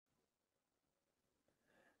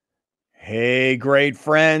Hey, great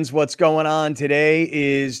friends. What's going on? Today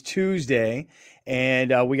is Tuesday,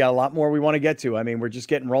 and we got a lot more we want to get to. I mean, we're just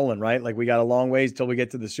getting rolling, right? Like we got a long ways till we get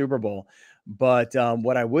to the Super Bowl. But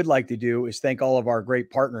what I would like to do is thank all of our great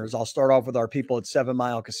partners. I'll start off with our people at 7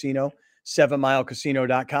 Mile Casino,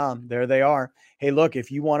 7milecasino.com. There they are. Hey, look,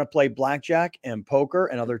 if you want to play blackjack and poker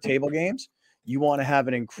and other table games, you want to have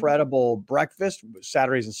an incredible breakfast.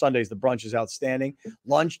 Saturdays and Sundays, the brunch is outstanding.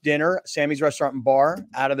 Lunch, dinner, Sammy's Restaurant and Bar,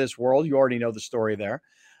 out of this world. You already know the story there.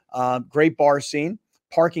 Great bar scene.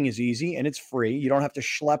 Parking is easy and it's free. You don't have to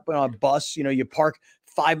schlep on a bus. You know, you park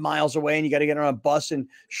 5 miles away and you got to get on a bus and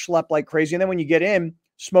schlep like crazy. And then when you get in,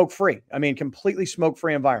 smoke free. I mean, completely smoke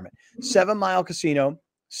free environment. 7 Mile Casino,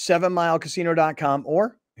 7milecasino.com,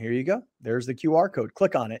 or here you go. There's the QR code.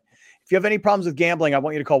 Click on it. If you have any problems with gambling, I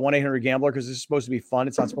want you to call 1-800-GAMBLER because this is supposed to be fun.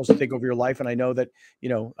 It's not supposed to take over your life. And I know that,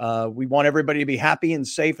 we want everybody to be happy and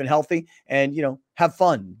safe and healthy and, have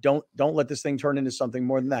fun. Don't let this thing turn into something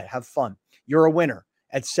more than that. Have fun. You're a winner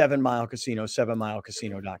at 7 Mile Casino,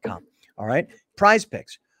 7milecasino.com. All right. Prize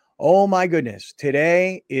Picks. Oh my goodness.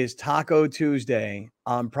 Today is Taco Tuesday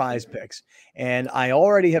on Prize Picks. And I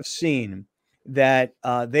already have seen that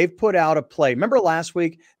they've put out a play. Remember last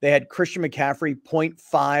week they had Christian McCaffrey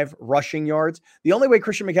 0.5 rushing yards. The only way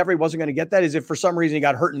Christian McCaffrey wasn't going to get that is if for some reason he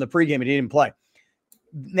got hurt in the pregame and he didn't play.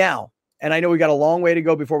 Now, and I know we got a long way to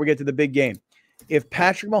go before we get to the big game. If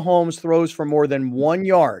Patrick Mahomes throws for more than 1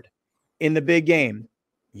 yard in the big game,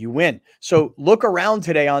 you win. So look around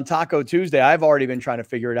today on Taco Tuesday. I've already been trying to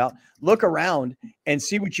figure it out. Look around and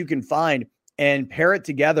see what you can find and pair it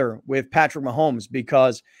together with Patrick Mahomes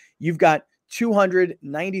because you've got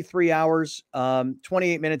 293 hours,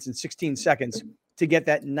 28 minutes and 16 seconds to get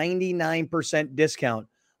that 99% discount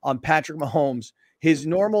on Patrick Mahomes. His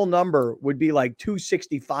normal number would be like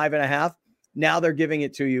 265 and a half. Now they're giving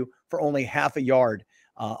it to you for only half a yard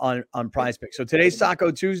on Prize Picks. So today's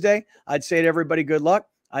Taco Tuesday. I'd say to everybody, good luck.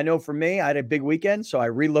 I know for me, I had a big weekend, so I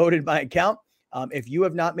reloaded my account. If you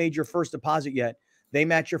have not made your first deposit yet, they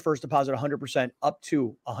match your first deposit 100% up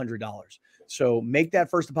to $100. So make that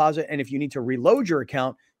first deposit. And if you need to reload your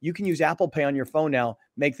account, you can use Apple Pay on your phone now,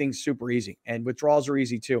 make things super easy. And withdrawals are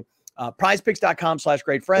easy too.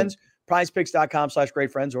 Prizepicks.com/great-friends,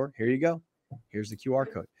 prizepicks.com/great-friends, or here you go. Here's the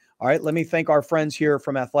QR code. All right, let me thank our friends here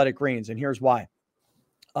from Athletic Greens. And here's why.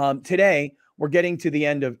 Today, we're getting to the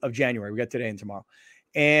end of January. We got today and tomorrow.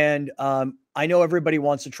 And I know everybody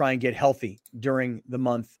wants to try and get healthy during the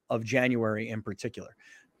month of January in particular.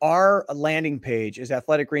 Our landing page is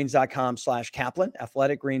athleticgreens.com/Kaplan,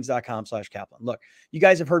 athleticgreens.com/Kaplan. Look, you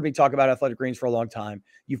guys have heard me talk about Athletic Greens for a long time.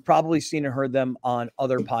 You've probably seen and heard them on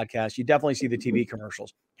other podcasts. You definitely see the TV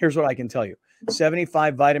commercials. Here's what I can tell you.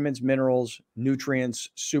 75 vitamins, minerals, nutrients,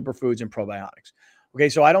 superfoods, and probiotics. Okay,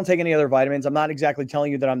 so I don't take any other vitamins. I'm not exactly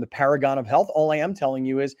telling you that I'm the paragon of health. All I am telling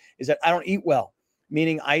you is that I don't eat well,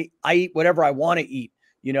 meaning I eat whatever I want to eat.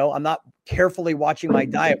 I'm not carefully watching my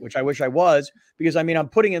diet, which I wish I was, because I'm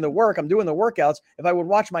putting in the work. I'm doing the workouts. If I would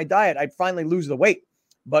watch my diet, I'd finally lose the weight.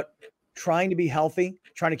 But trying to be healthy,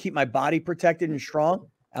 trying to keep my body protected and strong,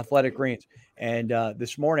 Athletic Greens. And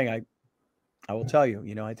this morning, I will tell you,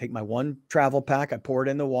 I take my one travel pack, I pour it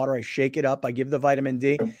in the water, I shake it up, I give the vitamin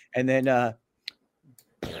D, and then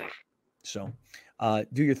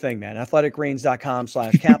do your thing, man.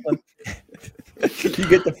 Athleticgreens.com/Kaplan. You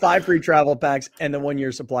get the 5 free travel packs and the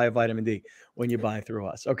 1-year supply of vitamin D when you buy through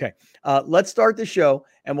us. Okay, let's start the show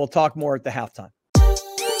and we'll talk more at the halftime.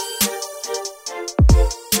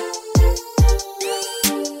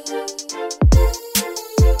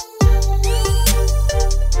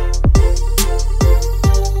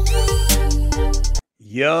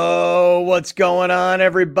 Yo, what's going on,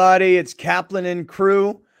 everybody? It's Kaplan and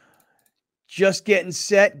crew. Just getting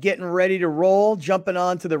set, getting ready to roll, jumping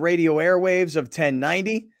onto the radio airwaves of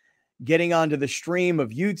 1090, getting onto the stream of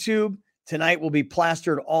YouTube. Tonight will be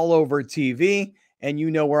plastered all over TV, and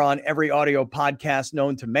we're on every audio podcast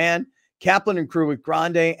known to man. Kaplan and crew with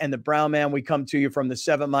Grande and the Brown Man. We come to you from the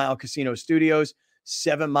 7 Mile Casino Studios,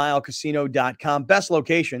 7milecasino.com. Best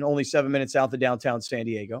location, only 7 minutes south of downtown San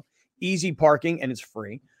Diego. Easy parking, and it's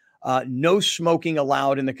free. No smoking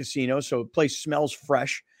allowed in the casino, so the place smells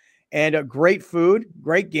fresh. And great food,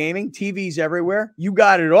 great gaming, TVs everywhere. You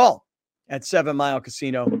got it all at 7 Mile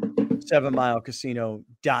Casino,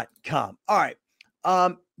 7milecasino.com. All right.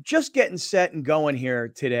 Just getting set and going here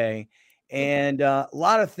today. And a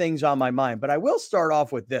lot of things on my mind. But I will start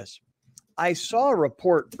off with this. I saw a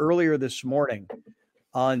report earlier this morning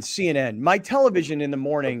on CNN. My television in the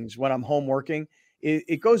mornings when I'm home working,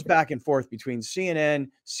 it goes back and forth between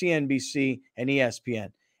CNN, CNBC, and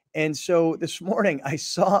ESPN. And so this morning I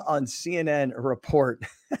saw on CNN a report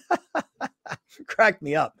cracked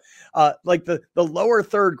me up. Like the lower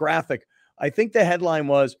third graphic, I think the headline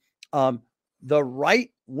was the right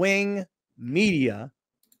wing media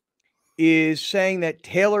is saying that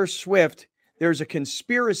Taylor Swift, there's a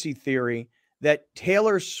conspiracy theory that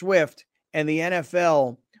Taylor Swift and the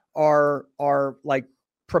NFL are like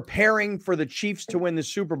preparing for the Chiefs to win the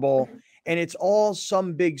Super Bowl, and it's all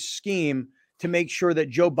some big scheme to make sure that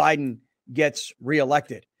Joe Biden gets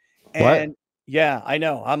reelected. And yeah, I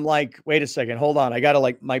know. I'm like, wait a second, hold on. I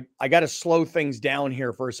gotta slow things down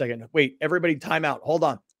here for a second. Wait, everybody, time out. Hold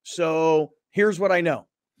on. So here's what I know.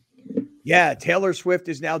 Yeah, Taylor Swift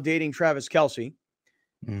is now dating Travis Kelce.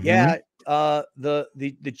 Mm-hmm. Yeah,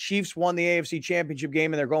 the Chiefs won the AFC Championship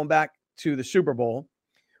game and they're going back to the Super Bowl.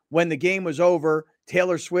 When the game was over,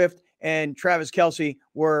 Taylor Swift and Travis Kelce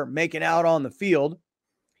were making out on the field.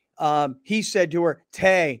 He said to her,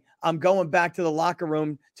 "Tay, I'm going back to the locker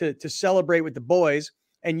room to celebrate with the boys."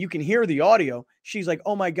 And you can hear the audio. She's like,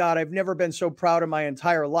 "Oh my God, I've never been so proud in my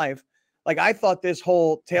entire life." Like, I thought this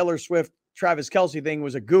whole Taylor Swift, Travis Kelce thing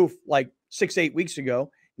was a goof like 6-8 weeks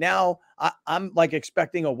ago. Now I'm like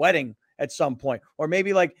expecting a wedding at some point, or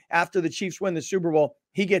maybe like after the Chiefs win the Super Bowl,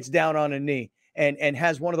 he gets down on a knee and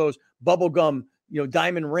has one of those bubblegum,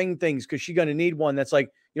 diamond ring things, because she's going to need one that's like,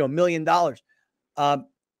 $1 million.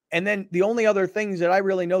 And then the only other things that I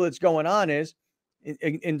really know that's going on is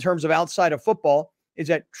in terms of outside of football is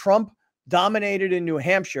that Trump dominated in New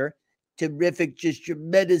Hampshire. Terrific, just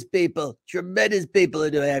tremendous people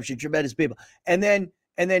in New Hampshire, tremendous people. And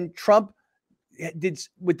then Trump did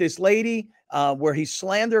with this lady where he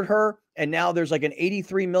slandered her, and now there's like an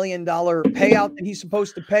 $83 million payout that he's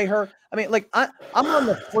supposed to pay her. I mean, like I'm on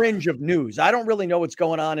the fringe of news. I don't really know what's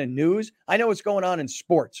going on in news. I know what's going on in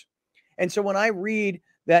sports. And so when I read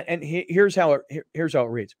that, and here's how it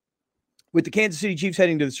reads. With the Kansas City Chiefs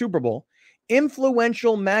heading to the Super Bowl,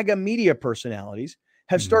 influential MAGA media personalities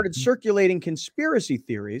have started circulating conspiracy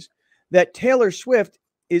theories that Taylor Swift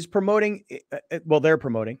is promoting. They're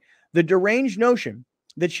promoting the deranged notion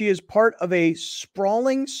that she is part of a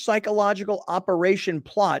sprawling psychological operation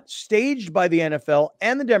plot staged by the NFL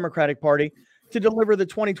and the Democratic Party to deliver the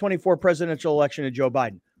 2024 presidential election to Joe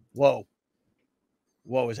Biden. Whoa,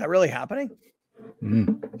 is that really happening?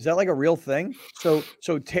 Is that like a real thing? So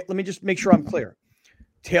let me just make sure I'm clear.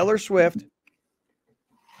 Taylor Swift,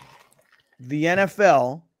 the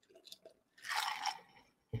NFL,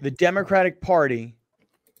 the Democratic Party,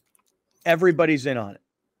 everybody's in on it.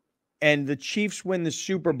 And the Chiefs win the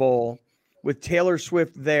Super Bowl with Taylor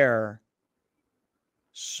Swift there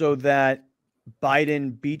so that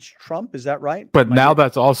Biden beats Trump. Is that right? But now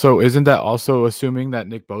isn't that also assuming that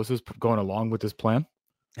Nick Bosa is going along with this plan?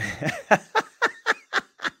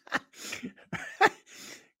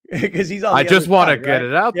 Because he's on. I just want to get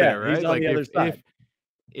it out there, right? He's on the other side.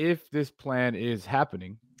 If this plan is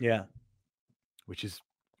happening, which is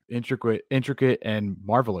intricate and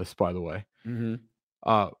marvelous, by the way,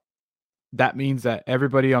 that means that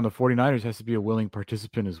everybody on the 49ers has to be a willing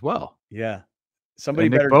participant as well. Yeah, somebody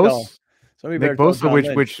better tell. Nick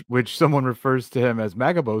Bosa, which someone refers to him as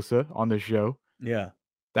MAGA Bosa on this show. Yeah,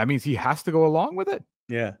 that means he has to go along with it.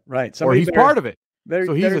 Yeah, right. Or he's part of it.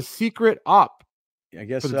 So he's a secret op. I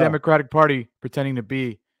guess for the Democratic Party pretending to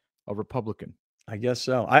be a Republican. I guess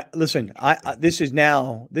so. This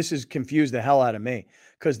has confused the hell out of me,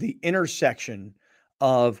 because the intersection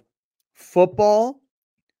of football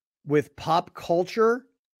with pop culture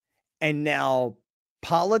and now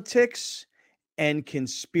politics and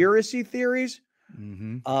conspiracy theories.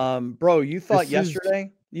 Bro, you thought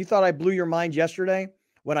you thought I blew your mind yesterday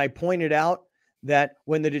when I pointed out that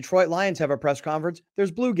when the Detroit Lions have a press conference,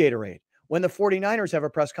 there's blue Gatorade. When the 49ers have a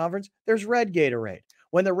press conference, there's red Gatorade.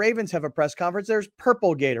 When the Ravens have a press conference, there's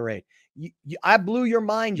purple Gatorade. I blew your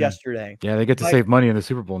mind yesterday. Yeah, they get to save money in the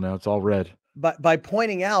Super Bowl now. It's all red. But by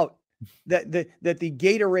pointing out that the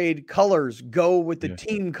Gatorade colors go with the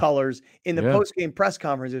team colors in the post-game press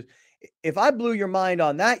conferences. If I blew your mind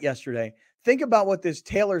on that yesterday, think about what this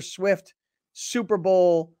Taylor Swift Super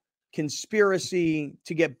Bowl conspiracy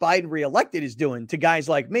to get Biden reelected is doing to guys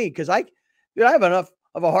like me. Because I have enough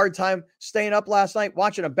of a hard time staying up last night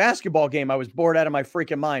watching a basketball game. I was bored out of my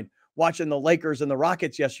freaking mind watching the Lakers and the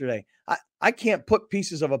Rockets yesterday. I can't put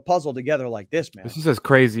pieces of a puzzle together like this, man. This is as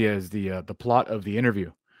crazy as the plot of The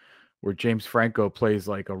Interview, where James Franco plays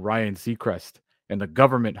like a Ryan Seacrest, and the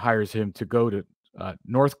government hires him to go to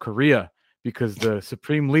North Korea because the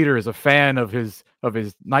supreme leader is a fan of his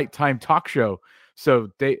nighttime talk show. So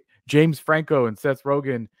James Franco and Seth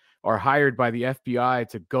Rogen are hired by the FBI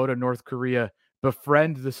to go to North Korea,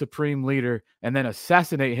 befriend the supreme leader, and then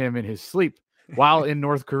assassinate him in his sleep while in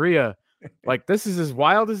North Korea Like, this is as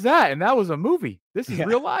wild as that. And that was a movie. This is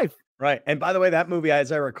real life. Right. And by the way, that movie,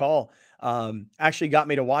 as I recall, actually got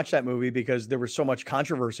me to watch that movie because there was so much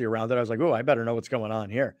controversy around it. I was like, oh, I better know what's going on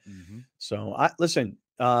here. So listen,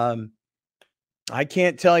 I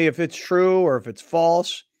can't tell you if it's true or if it's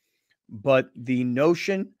false, but the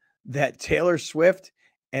notion that Taylor Swift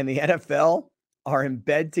and the NFL are in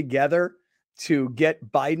bed together to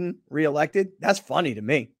get Biden reelected, that's funny to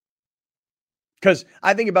me. Because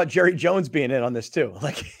I think about Jerry Jones being in on this too.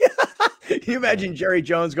 Like, can you imagine Jerry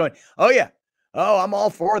Jones going, oh, yeah. Oh, I'm all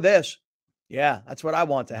for this. Yeah, that's what I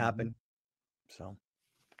want to happen. So,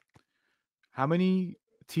 how many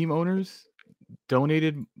team owners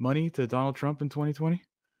donated money to Donald Trump in 2020?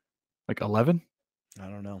 Like 11? I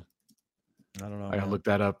don't know. I gotta look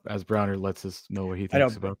that up as Browner lets us know what he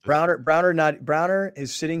thinks about this. Browner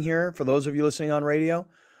is sitting here, for those of you listening on radio,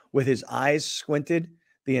 with his eyes squinted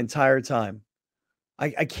the entire time.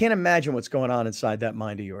 I can't imagine what's going on inside that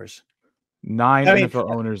mind of yours. 9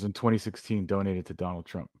 NFL owners in 2016 donated to Donald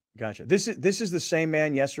Trump. Gotcha. This is the same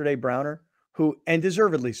man yesterday, Browner, who, and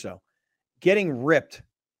deservedly so, getting ripped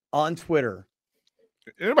on Twitter.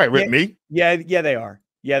 Anybody rip me? Yeah, they are.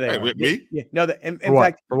 Yeah, they are. Rip me? Yeah. No, in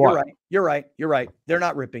fact, you're right. They're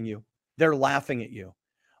not ripping you. They're laughing at you.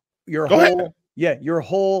 Your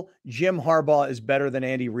whole Jim Harbaugh is better than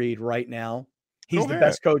Andy Reid right now. He's the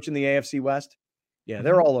best coach in the AFC West. Yeah,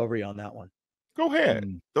 they're all over you on that one. Go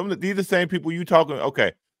ahead. These are the same people you talking.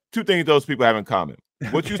 Okay, 2 things those people have in common: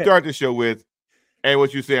 what you start the show with, and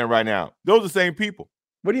what you're saying right now. Those are the same people.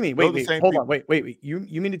 What do you mean? Wait, hold on. Wait.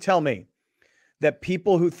 You mean to tell me that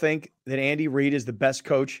people who think that Andy Reid is the best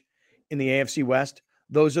coach in the AFC West,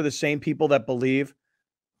 those are the same people that believe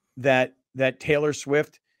that Taylor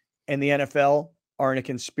Swift and the NFL are in a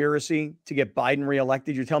conspiracy to get Biden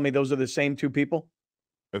reelected? You're telling me those are the same 2 people?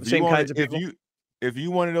 Kinds of people? If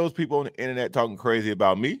you one of those people on the internet talking crazy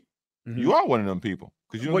about me, you are one of them people.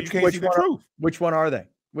 Because you can't see the truth. Which one are they?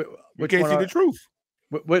 You can't see the truth.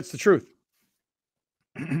 What's the truth?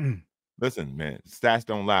 Listen, man, stats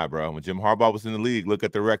don't lie, bro. When Jim Harbaugh was in the league, look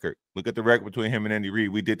at the record. Look at the record between him and Andy Reid.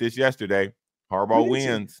 We did this yesterday. Harbaugh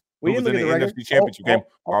wins. We was in the NFC Championship game.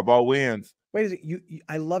 Harbaugh wins. Wait a second.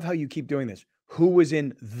 I love how you keep doing this. Who was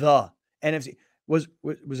in the NFC? Was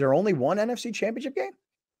there only one NFC Championship game?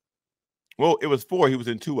 Well, it was 4. He was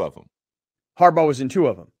in 2 of them. Harbaugh was in 2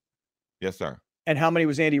 of them. Yes, sir. And how many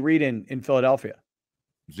was Andy Reid in Philadelphia?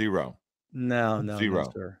 0. No, 0.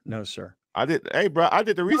 No, sir. I did. Hey, bro, I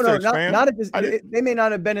did the research, man. Not at this. They may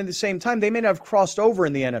not have been at the same time. They may not have crossed over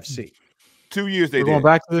in the NFC. 2 years We're going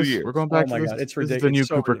back to this. We're going back to this. God, it's ridiculous. This is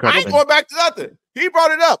the new Cooper Cup. I ain't going back to nothing. He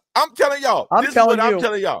brought it up. I'm telling y'all. I'm telling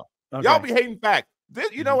y'all. Okay. Y'all be hating facts.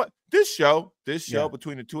 You know what? This show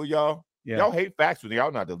between the 2 of y'all, y'all hate facts when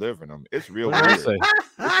y'all not delivering them. It's real weird.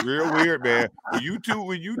 It's real weird, man.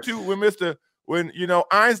 When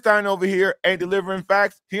Einstein over here ain't delivering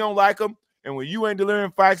facts, he don't like them. And when you ain't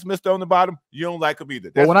delivering facts, Mr. on the bottom, you don't like them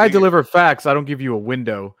either. Well, when I deliver facts, I don't give you a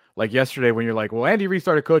window. Like yesterday when you're like, well, Andy Reid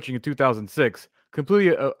started coaching in 2006,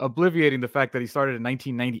 completely obliviating the fact that he started in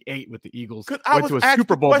 1998 with the Eagles. Went to a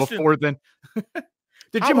Super Bowl before then.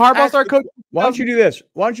 Did Jim Harbaugh start coaching? Why don't you do this?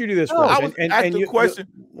 Why don't you do this for us? Why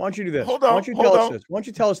don't you do this? Hold on. Why don't you tell us this? Why don't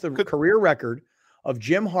you tell us the career record of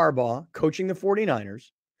Jim Harbaugh coaching the 49ers,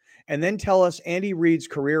 and then tell us Andy Reid's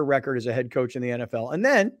career record as a head coach in the NFL. And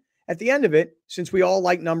then at the end of it, since we all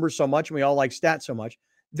like numbers so much and we all like stats so much,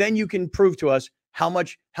 then you can prove to us how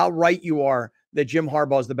right you are that Jim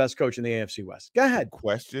Harbaugh is the best coach in the AFC West. Go ahead.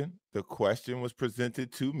 The question was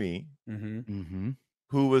presented to me.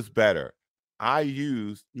 Who was better? I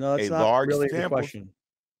used a large really sample. The question.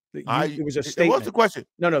 It was a statement. What's the question?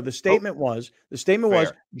 No. The statement was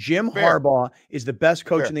Jim Harbaugh is the best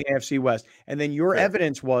coach in the AFC West. And then your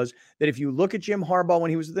evidence was that if you look at Jim Harbaugh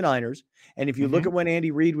when he was with the Niners, and if you look at when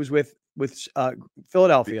Andy Reid was with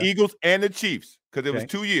Philadelphia, the Eagles and the Chiefs, because it was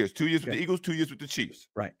 2 years, 2 years with the Eagles, 2 years with the Chiefs.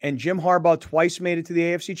 Right. And Jim Harbaugh twice made it to the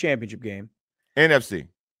AFC Championship game. NFC.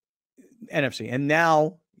 And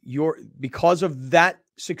now because of that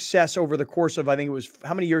success over the course of, I think it was,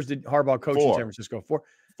 how many years did Harbaugh coach in San Francisco? Four.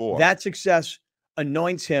 That success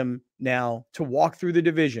anoints him now to walk through the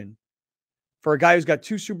division for a guy who's got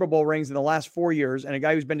 2 Super Bowl rings in the last 4 years and a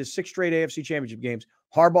guy who's been to 6 straight AFC Championship games.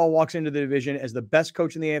 Harbaugh walks into the division as the best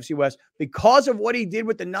coach in the AFC West because of what he did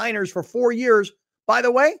with the Niners for 4 years, by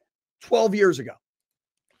the way, 12 years ago.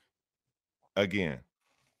 Again,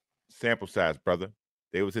 sample size, brother.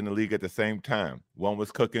 They was in the league at the same time. One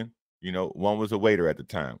was cooking, one was a waiter at the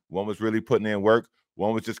time. One was really putting in work.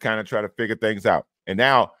 One was just kind of trying to figure things out. And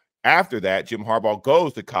now, after that, Jim Harbaugh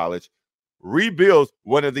goes to college, rebuilds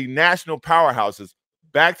one of the national powerhouses,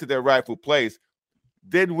 back to their rightful place,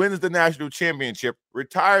 then wins the national championship,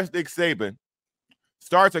 retires Nick Saban,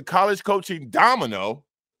 starts a college coaching domino,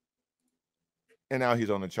 and now he's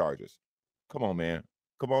on the Chargers. Come on, man.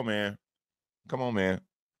 Come on, man. Come on, man.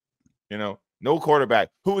 You know, no quarterback.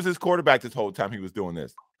 Who was his quarterback this whole time he was doing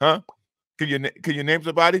this? Huh? Can you name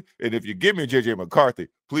somebody? And if you give me J.J. McCarthy,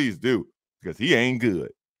 please do, because he ain't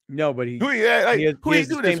good. No, but he has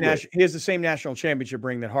the same national championship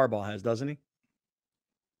ring that Harbaugh has, doesn't he?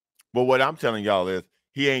 But what I'm telling y'all is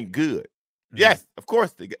he ain't good. Mm-hmm. Yes, of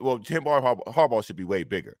course. Jim Harbaugh should be way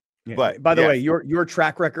bigger. Yeah. But by the way, your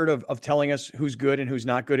track record of telling us who's good and who's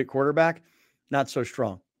not good at quarterback, not so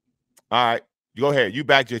strong. All right. Go ahead. You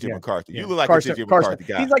back J.J. McCarthy. You look like a J.J. McCarthy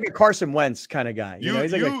guy. He's like a Carson Wentz kind of guy. You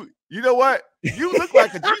know what? You look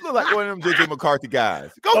like one of them J.J. McCarthy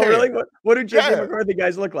guys. Go ahead. Really? What do J.J. McCarthy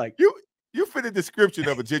guys look like? You fit the description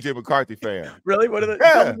of a J.J. McCarthy fan. Really? What are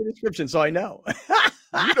tell me the description so I know?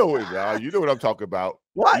 You know it now. You know what I'm talking about.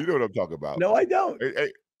 What? You know what I'm talking about. No, I don't.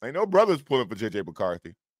 Ain't no brothers pulling for J.J.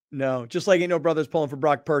 McCarthy. No, just like ain't no brothers pulling for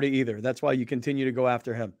Brock Purdy either. That's why you continue to go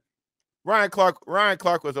after him. Ryan Clark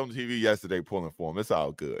was on TV yesterday pulling for him. It's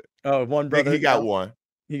all good. Oh, one brother. He got one.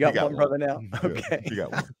 He got one brother now. Okay. He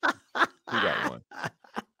got one. He got one.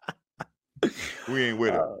 We ain't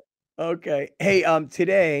with it. Okay. Hey,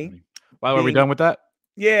 today. Wow, are we done with that?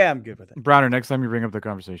 Yeah, I'm good with it. Browner, next time you bring up the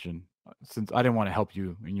conversation, since I didn't want to help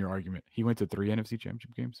you in your argument, he went to 3 NFC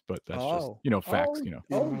Championship games, but that's just facts.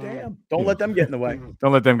 Oh, damn! Don't let them get in the way.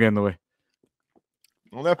 Don't let them get in the way.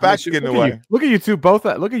 Don't let facts get in the way. Look at you two both.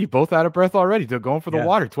 Look at you both out of breath already. They're going for the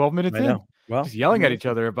water. 12 minutes in. Well, just yelling at each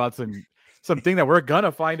other about something that we're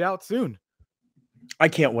gonna find out soon. I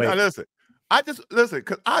can't wait. Now, listen,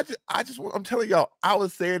 because I'm telling y'all, I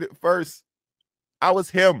was saying it first. I was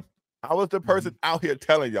him. I was the person out here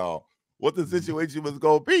telling y'all what the situation was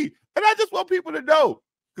gonna be, and I just want people to know,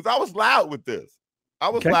 because I was loud with this.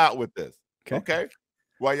 Okay.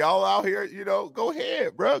 While y'all out here, go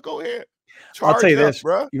ahead, bro. Go ahead. I'll tell you this,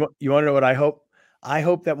 bro. You want to know what I hope? I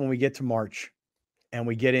hope that when we get to March and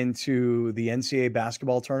we get into the NCAA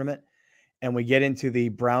basketball tournament and we get into the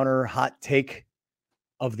Browner hot take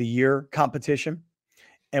of the year competition,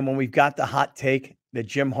 and when we've got the hot take that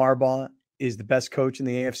Jim Harbaugh is the best coach in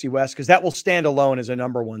the AFC West, because that will stand alone as a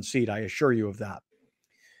number 1 seed. I assure you of that.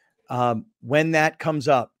 When that comes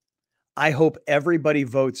up, I hope everybody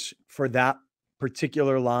votes for that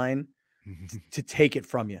particular line to take it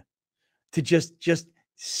from you. To just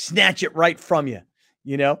snatch it right from you,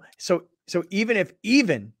 So even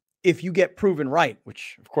if you get proven right,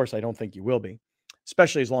 which of course I don't think you will be,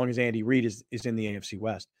 especially as long as Andy Reid is in the AFC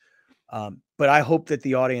West. But I hope that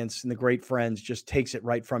the audience and the great friends just takes it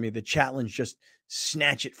right from you. The challenge just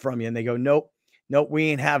snatch it from you, and they go, nope, we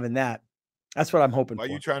ain't having that. That's what I'm hoping for.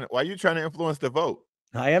 Why are you trying to influence the vote?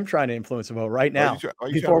 I am trying to influence the vote right now.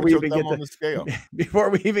 Before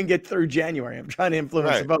we even get through January, I'm trying to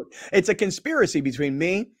influence the vote. It's a conspiracy between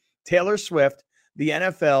me, Taylor Swift, the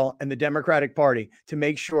NFL, and the Democratic Party to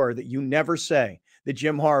make sure that you never say that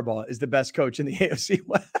Jim Harbaugh is the best coach in the AFC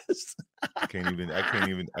West. I can't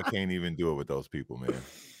even do it with those people, man.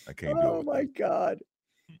 I can't do it. Oh my God.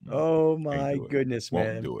 Oh my goodness,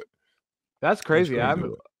 man. Won't do it. That's crazy.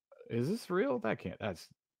 Is this real? That's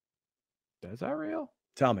that real?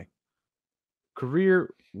 Tell me.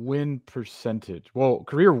 Career win percentage. Well,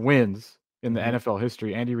 career wins in the NFL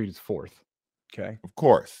history. Andy Reid is 4th. Okay. Of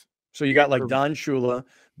course. So you got like Don Shula,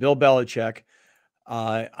 Bill Belichick.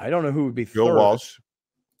 I don't know who would be Bill third. Walsh.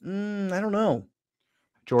 I don't know.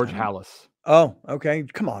 George Halas. Oh, okay.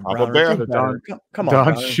 Come on, Browner. Come on,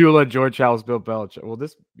 Don Shula, George Halas, Bill Belichick. Well,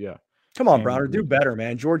 Come on, Browner. Do better,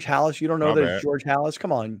 man. George Halas. You don't know there's George Halas?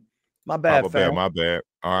 Come on. My bad, fam. My bad.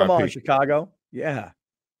 Come on, Chicago. Yeah.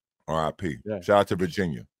 R.I.P. Yeah. Shout out to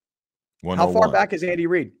Virginia. How far back is Andy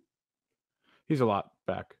Reid? He's a lot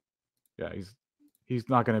back. Yeah, he's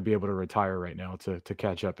not going to be able to retire right now to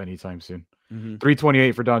catch up anytime soon.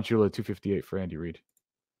 328 for Don Shula, 258 for Andy Reid.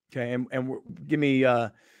 Okay, and give me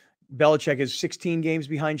Belichick is 16 games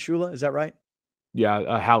behind Shula. Is that right? Yeah,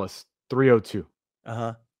 Halas, 302.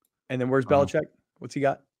 And then where's Belichick? What's he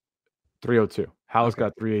got? 302. Halas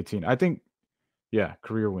got 318. I think,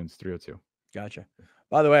 career wins 302. Gotcha.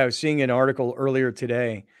 By the way, I was seeing an article earlier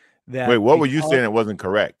today that. Wait, what were you saying that wasn't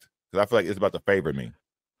correct? Because I feel like it's about to favor me.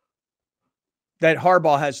 That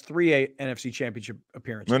Harbaugh has 3 NFC Championship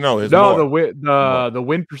appearances. The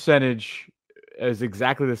win percentage is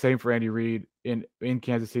exactly the same for Andy Reid in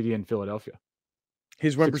Kansas City and Philadelphia.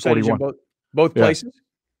 His win percentage in both places?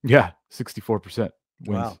 Yeah, 64% wins.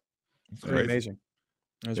 Wow. That's pretty amazing.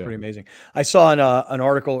 That's pretty amazing. I saw an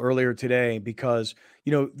article earlier today because,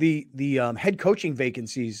 the head coaching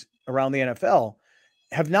vacancies around the NFL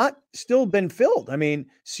have not still been filled. I mean,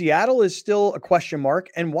 Seattle is still a question mark,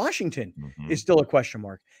 and Washington is still a question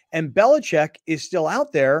mark. And Belichick is still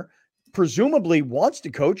out there, presumably wants to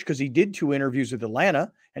coach because he did 2 interviews with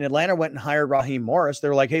Atlanta, and Atlanta went and hired Raheem Morris.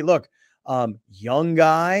 They're like, hey, look, young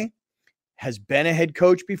guy, has been a head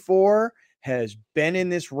coach before, has been in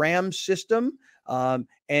this Rams system, and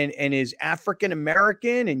is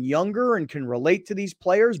African-American and younger and can relate to these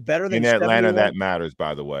players better than in Atlanta. 71. That matters,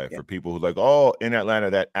 by the way, for people who like, oh, in Atlanta,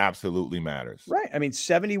 that absolutely matters. Right. I mean,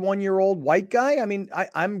 71-year-old white guy. I mean,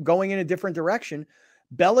 I'm going in a different direction.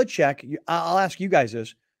 Belichick, I'll ask you guys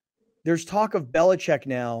this. There's talk of Belichick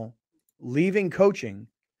now leaving coaching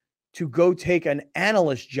to go take an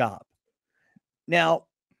analyst job. Now,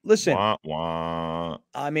 listen, I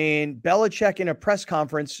mean, Belichick in a press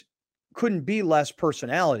conference couldn't be less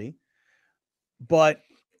personality, but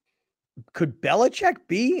could Belichick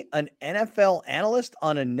be an NFL analyst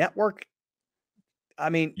on a network? I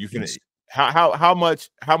mean, you can how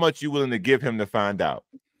much you willing to give him to find out?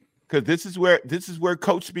 Because this is where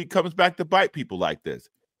coach speak comes back to bite people like this.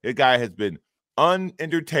 The guy has been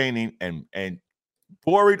unentertaining and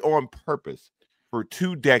boring on purpose for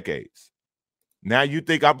 2 decades. Now you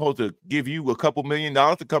think I'm supposed to give you a couple $1 million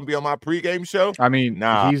to come be on my pregame show? I mean,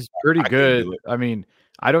 nah, he's pretty good. I mean,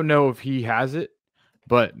 I don't know if he has it,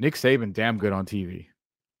 but Nick Saban damn good on TV.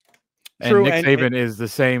 And True, Nick Saban is the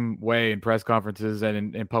same way in press conferences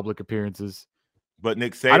and in public appearances. But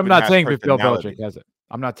Nick Saban, I'm not saying Bill Belichick has it.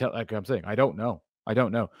 I'm not like I'm saying I don't know.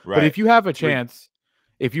 Right. But if you have a chance,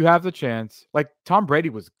 like Tom Brady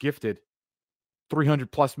was gifted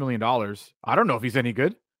 $300+ million. I don't know if he's any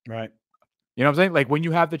good. Right. You know what I'm saying? Like when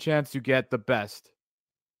you have the chance to get the best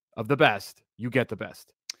of the best, you get the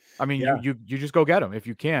best. I mean, you just go get them if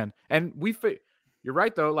you can. And you're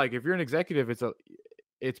right though. Like if you're an executive,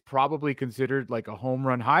 it's probably considered like a home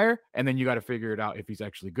run hire, and then you got to figure it out if he's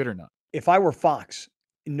actually good or not. If I were Fox,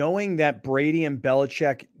 knowing that Brady and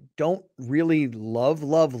Belichick don't really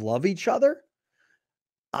love each other,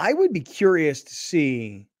 I would be curious to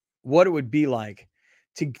see what it would be like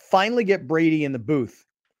to finally get Brady in the booth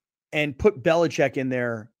and put Belichick in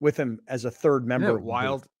there with him as a third member. Isn't it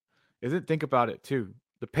wild? Think about it too.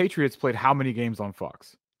 The Patriots played how many games on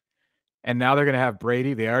Fox? And now they're going to have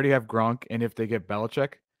Brady. They already have Gronk. And if they get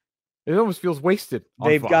Belichick, it almost feels wasted.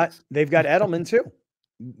 They've got Edelman too.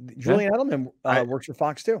 Julian Edelman works for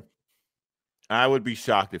Fox too. I would be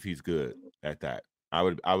shocked if he's good at that. I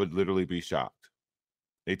would literally be shocked.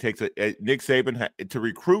 It takes Nick Saban to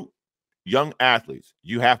recruit young athletes.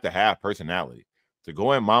 You have to have personality. To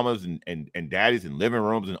go in mamas and daddies and living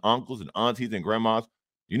rooms and uncles and aunties and grandmas,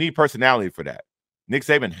 you need personality for that. Nick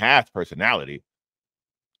Saban has personality.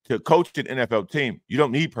 To coach an NFL team, you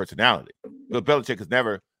don't need personality. Bill Belichick has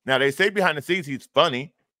never. Now, they say behind the scenes he's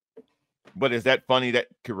funny, but is that funny that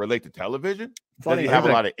could relate to television? Does he have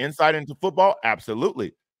a lot of insight into football?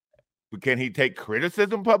 Absolutely. But can he take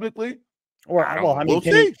criticism publicly? Or,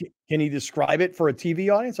 can he describe it for a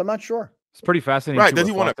TV audience? I'm not sure. It's pretty fascinating. Right. Does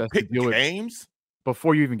he want to pick games?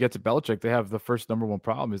 Before you even get to Belichick, they have the first number one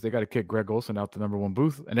problem is they got to kick Greg Olsen out the number one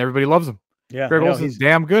booth, and everybody loves him. Yeah, Greg Olsen's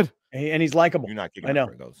damn good, and he's likable. You're not kicking out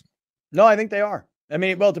Greg Olsen. No, I think they are. I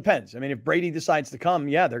mean, well, it depends. I mean, if Brady decides to come,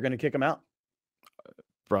 yeah, they're going to kick him out.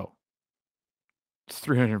 Bro, it's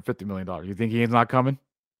 $350 million. You think he's not coming?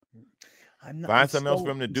 Find something else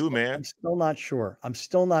for him to do, man. I'm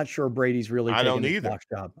still not sure Brady's really taking the Fox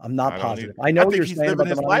job. I'm not positive. I know what you're saying about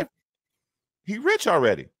his life. He's rich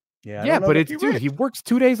already. Yeah, but he works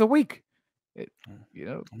 2 days a week.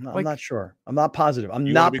 I'm not sure. I'm not positive. I'm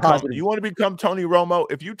not positive. You want to become Tony Romo?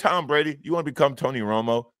 If you Tom Brady, you want to become Tony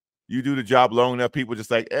Romo. You do the job long enough, people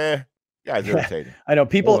just like, guys irritating. I know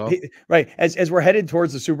people, right? As we're headed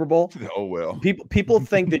towards the Super Bowl. Oh well. People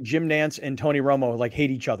think that Jim Nantz and Tony Romo like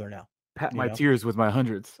hate each other now. Pat my tears with my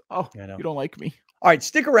hundreds. Oh, you don't like me. All right,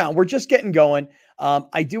 stick around. We're just getting going.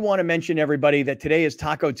 I do want to mention, everybody, that today is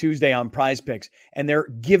Taco Tuesday on Prize Picks, and they're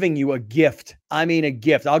giving you a gift. I mean, a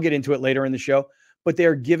gift. I'll get into it later in the show, but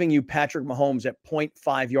they're giving you Patrick Mahomes at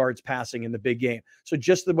 0.5 yards passing in the big game. So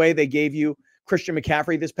just the way they gave you Christian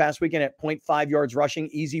McCaffrey this past weekend at 0.5 yards rushing,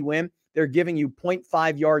 easy win, they're giving you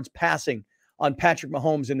 0.5 yards passing on Patrick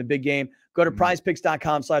Mahomes in the big game. Go to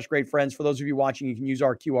prizepicks.com/greatfriends. For those of you watching, you can use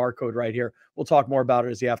our QR code right here. We'll talk more about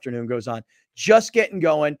it as the afternoon goes on. Just getting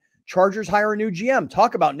going. Chargers hire a new GM.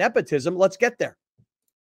 Talk about nepotism. Let's get there.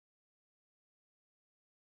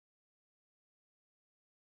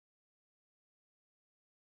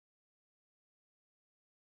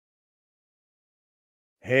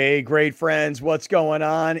 Hey, great friends. What's going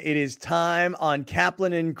on? It is time on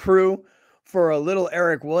Kaplan and Crew for a little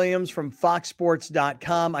Eric Williams from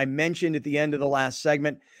FoxSports.com. I mentioned at the end of the last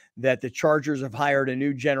segment that the Chargers have hired a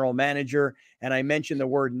new general manager, and I mentioned the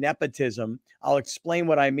word nepotism. I'll explain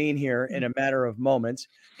what I mean here in a matter of moments.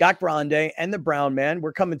 Gak Grande and the Brown Man,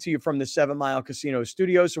 we're coming to you from the 7 Mile Casino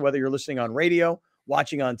studio. So whether you're listening on radio,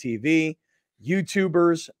 watching on TV,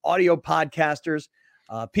 YouTubers, audio podcasters,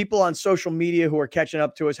 people on social media who are catching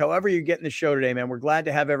up to us, however you're getting the show today, man, we're glad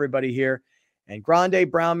to have everybody here. And Grande,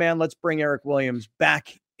 Brown Man, let's bring Eric Williams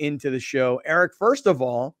back into the show. Eric, first of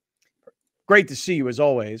all, great to see you as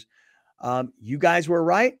always. You guys were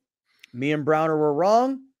right. Me and Browner were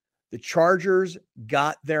wrong. The Chargers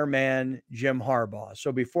got their man, Jim Harbaugh.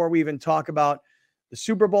 So before we even talk about the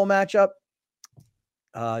Super Bowl matchup,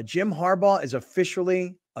 Jim Harbaugh is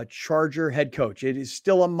officially a Charger head coach. It is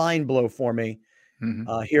still a mind blow for me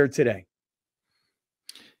here today.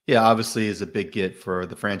 Yeah, obviously is a big get for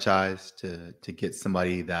the franchise to get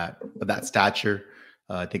somebody that of that stature.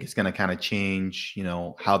 I think it's going to kind of change,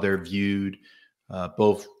 how they're viewed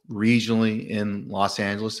both regionally in Los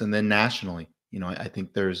Angeles and then nationally. I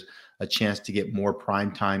think there's a chance to get more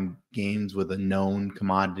primetime games with a known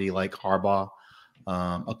commodity like Harbaugh,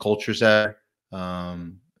 a culture setter.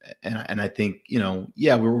 And I think,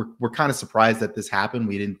 we're kind of surprised that this happened.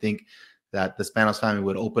 We didn't think that the Spanos family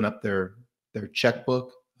would open up their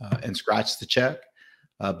checkbook and scratch the check.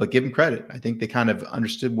 But give them credit. I think they kind of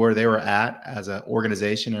understood where they were at as an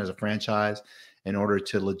organization, as a franchise. In order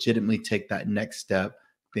to legitimately take that next step,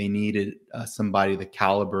 they needed somebody the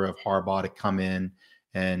caliber of Harbaugh to come in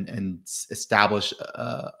and establish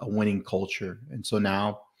a winning culture. And so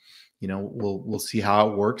now, we'll see how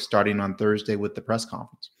it works starting on Thursday with the press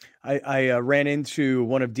conference. I ran into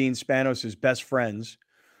one of Dean Spanos' best friends,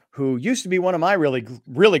 who used to be one of my really,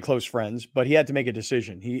 really close friends, but he had to make a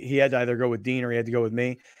decision. He had to either go with Dean or he had to go with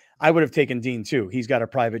me. I would have taken Dean too. He's got a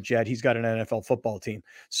private jet. He's got an NFL football team.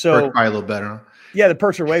 So perks probably a little better. Huh? Yeah, the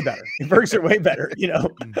perks are way better. The perks are way better.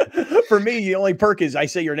 For me, the only perk is I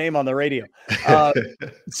say your name on the radio.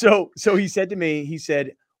 So he said to me, he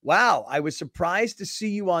said, "Wow, I was surprised to see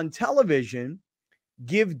you on television.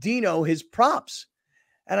 Give Dino his props."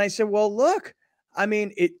 And I said, "Well, look, I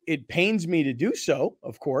mean, it pains me to do so,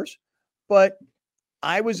 of course, but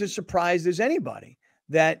I was as surprised as anybody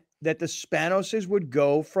that the Spanoses would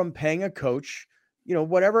go from paying a coach,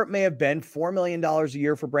 whatever it may have been, $4 million a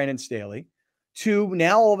year for Brandon Staley, to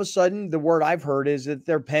now all of a sudden, the word I've heard is that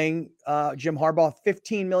they're paying Jim Harbaugh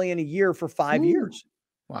 $15 million a year for 5 years.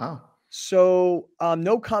 Wow. So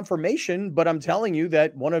no confirmation, but I'm telling you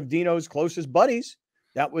that one of Dino's closest buddies,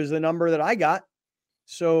 that was the number that I got.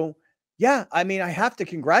 So yeah, I mean, I have to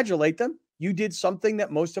congratulate them. You did something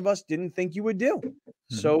that most of us didn't think you would do.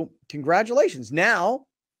 So congratulations. Now,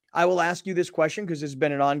 I will ask you this question because there's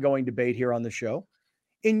been an ongoing debate here on the show.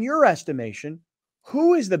 In your estimation,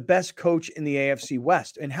 who is the best coach in the AFC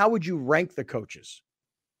West, and how would you rank the coaches?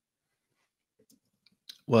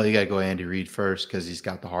 Well, you got to go Andy Reid first because he's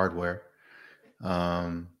got the hardware.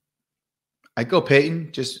 I go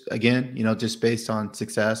Peyton just based on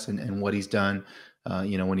success and what he's done.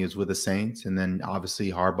 When he was with the Saints, and then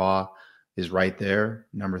obviously Harbaugh is right there,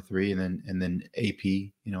 number 3, and then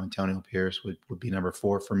AP, Antonio Pierce would be number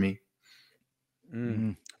 4 for me.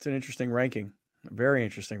 It's an interesting ranking, a very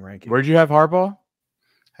interesting ranking. Where'd you have Harbaugh?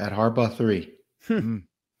 Had Harbaugh 3.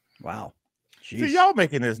 Wow. Jeez. See, y'all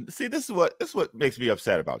making this. See, this is what makes me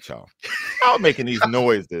upset about y'all. Y'all making these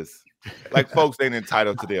noises like folks ain't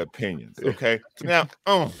entitled to their opinions. Okay, so now,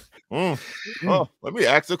 let me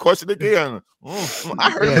ask the question again.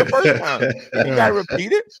 I heard it the first time. You gotta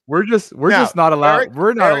repeat it. We're just not allowed. Eric,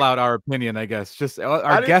 we're not allowed our opinion, I guess. Just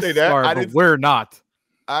our guests are, but we're not.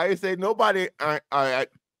 I didn't say nobody.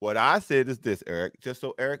 What I said is this, Eric. Just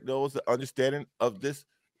so Eric knows the understanding of this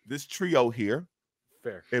trio here.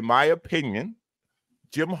 Fair. In my opinion,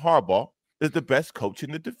 Jim Harbaugh is the best coach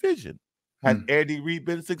in the division. Has Andy Reid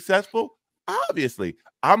been successful? Obviously.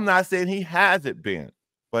 I'm not saying he hasn't been,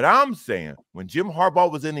 but I'm saying when Jim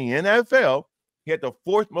Harbaugh was in the NFL, he had the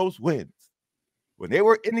 4th most wins. When they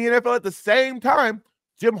were in the NFL at the same time,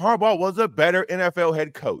 Jim Harbaugh was a better NFL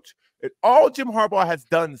head coach. And all Jim Harbaugh has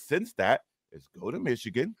done since that is go to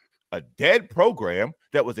Michigan, a dead program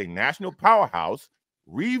that was a national powerhouse,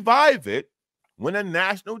 revive it, win a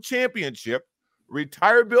national championship,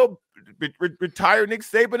 retire Nick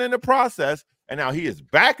Saban in the process, and now he is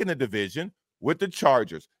back in the division with the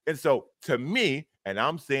Chargers. And so, to me, and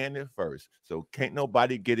I'm saying it first, so can't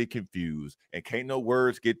nobody get it confused and can't no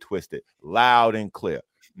words get twisted, loud and clear.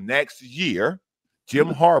 Next year, Jim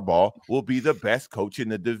Harbaugh will be the best coach in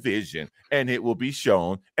the division, and it will be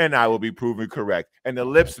shown, and I will be proven correct. And the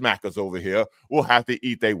lip smackers over here will have to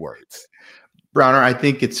eat their words. Browner, I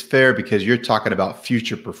think it's fair because you're talking about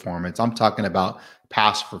future performance. I'm talking about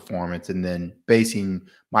past performance and then basing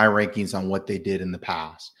my rankings on what they did in the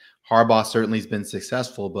past. Harbaugh certainly has been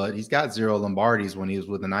successful, but he's got 0 Lombardis when he was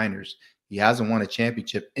with the Niners. He hasn't won a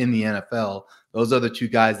championship in the NFL. Those other 2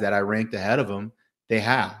 guys that I ranked ahead of him, they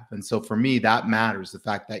have. And so for me, that matters, the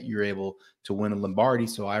fact that you're able to win a Lombardi.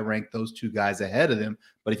 So I rank those 2 guys ahead of them.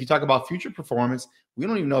 But if you talk about future performance, we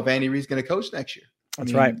don't even know if Andy Reid's going to coach next year.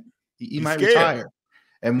 That's right. He might retire.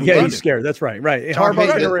 And he's scared. That's right. Right.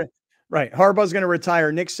 Harbaugh's going to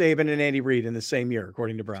retire Nick Saban and Andy Reid in the same year,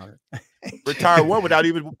 according to Browner. Retire one without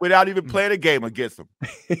even playing a game against them.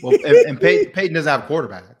 Well, and Peyton doesn't have a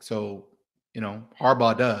quarterback, so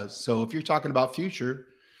Harbaugh does. So if you're talking about future,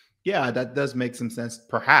 yeah, that does make some sense,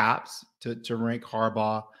 perhaps, to rank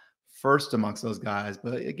Harbaugh first amongst those guys.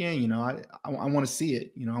 But again, I want to see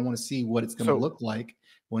it. I want to see what it's going to look like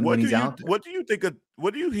when he's out there. What do you think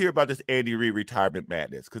what do you hear about this Andy Reid retirement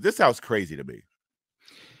madness? Because this sounds crazy to me.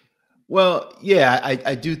 Well, yeah,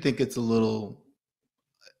 I do think it's a little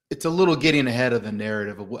getting ahead of the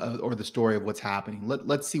narrative or the story of what's happening.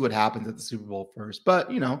 Let's see what happens at the Super Bowl first. But,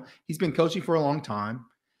 he's been coaching for a long time.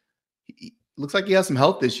 He looks like he has some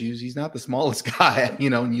health issues. He's not the smallest guy,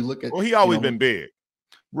 and you look at. Well, he always been big.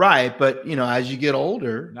 Right. But, as you get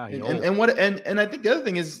older, and I think the other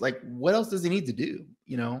thing is, like, what else does he need to do?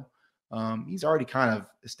 He's already kind of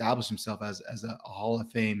established himself as a Hall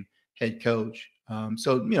of Fame head coach.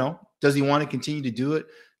 So, does he want to continue to do it?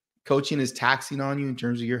 Coaching is taxing on you in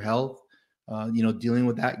terms of your health, dealing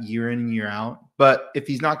with that year in and year out. But if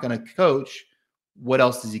he's not going to coach, what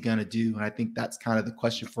else is he going to do? And I think that's kind of the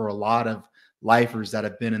question for a lot of lifers that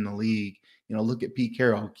have been in the league. Look at Pete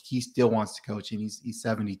Carroll. He still wants to coach, and he's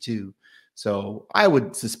 72. So I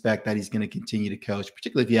would suspect that he's going to continue to coach,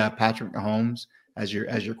 particularly if you have Patrick Mahomes as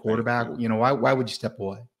your quarterback. Why would you step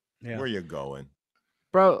away? Yeah. Where you going?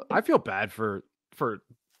 Bro, I feel bad for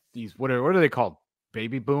these, what are they called?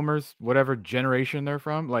 Baby boomers, whatever generation they're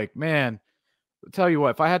from. Like, man, I'll tell you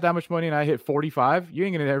what, if I had that much money and I hit 45, you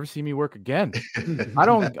ain't gonna ever see me work again. I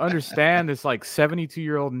don't understand this like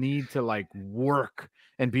 72-year-old need to like work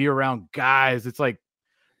and be around guys. It's like,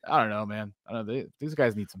 I don't know, man. I don't know. These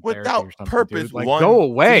guys need some therapy or something. Purpose, dude. Like, go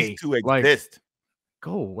away. To exist. Like,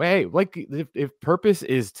 go away. Like, if purpose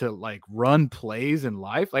is to like run plays in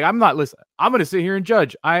life, like I'm gonna sit here and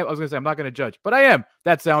judge. I was gonna say I'm not gonna judge, but I am.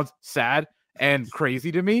 That sounds sad and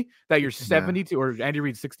crazy to me that you're 72 or Andy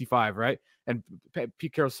Reid 65, right? And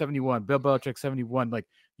Pete Carroll 71, Bill Belichick 71. Like,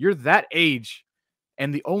 you're that age,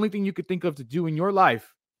 and the only thing you could think of to do in your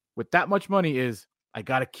life with that much money is I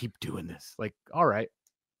gotta keep doing this. Like, all right,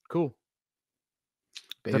 cool.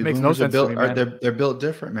 Baby that makes no sense. They're built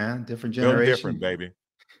different, man. Different generation. Built different, baby.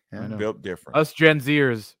 Yeah. Built different. Us Gen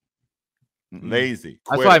Zers. Lazy.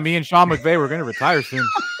 That's why me and Sean McVay were going to retire soon.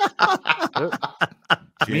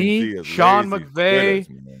 Me, Sean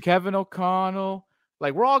McVay, Kevin O'Connell.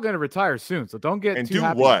 Like, we're all going to retire soon. So don't get too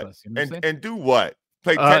happy with us. You know and do what?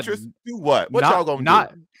 Play Tetris? Do what? What y'all going to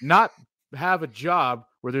do? Not have a job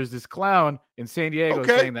where there's this clown in San Diego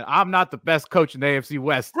saying that I'm not the best coach in the AFC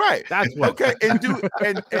West. Right. That's what. Okay. And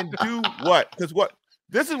do what? Because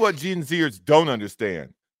this is what Gen Zers don't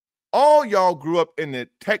understand. All y'all grew up in the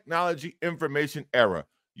technology information era.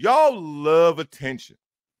 Y'all love attention.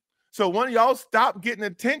 So when y'all stop getting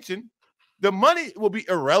attention, the money will be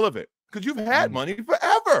irrelevant because you've had money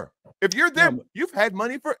forever. If you're them, you've had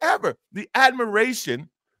money forever. The admiration,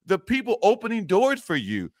 the people opening doors for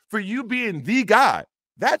you being the guy,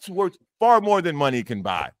 that's worth far more than money can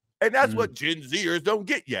buy. And that's what Gen Zers don't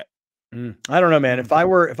get yet. I don't know, man. If I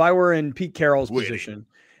were in Pete Carroll's position,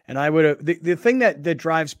 and I would have the thing that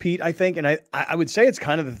drives Pete, I think, and I would say it's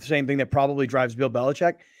kind of the same thing that probably drives Bill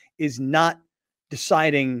Belichick, is not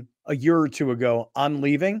deciding a year or two ago, I'm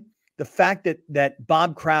leaving. The fact that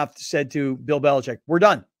Bob Kraft said to Bill Belichick, we're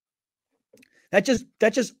done. That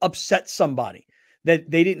just upsets somebody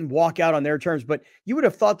that they didn't walk out on their terms. But you would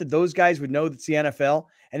have thought that those guys would know that's the NFL,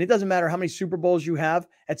 and it doesn't matter how many Super Bowls you have.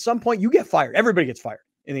 At some point, you get fired. Everybody gets fired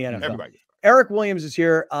in the NFL. Everybody. Eric Williams is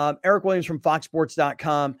here. Eric Williams from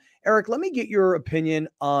FoxSports.com. Eric, let me get your opinion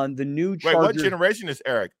on the new Chargers. Wait, what generation is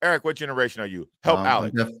Eric? Eric, what generation are you? Help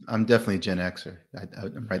Alex. I'm definitely Gen Xer.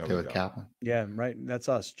 I'm right there with Kaplan. Yeah, right. That's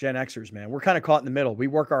us, Gen Xers, man. We're kind of caught in the middle. We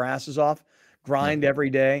work our asses off, grind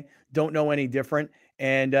every day, don't know any different,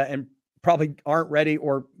 and probably aren't ready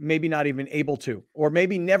or maybe not even able to, or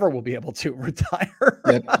maybe never will be able to retire.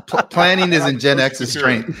 Planning is in Gen X's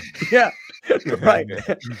strength. Yeah. Right.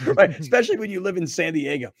 Especially when you live in San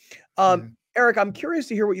Diego. Eric, I'm curious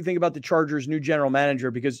to hear what you think about the Chargers' new general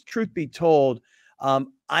manager, because truth be told,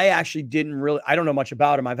 I actually I don't know much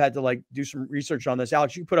about him. I've had to like do some research on this.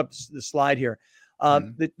 Alex, you put up the slide here.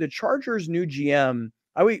 The Chargers' new GM,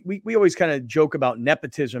 we always kind of joke about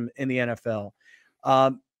nepotism in the NFL.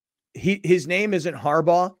 His name isn't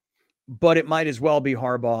Harbaugh, but it might as well be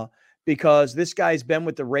Harbaugh because this guy's been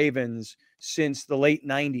with the Ravens since the late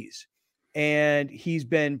 90s. And he's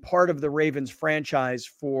been part of the Ravens franchise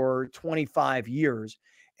for 25 years.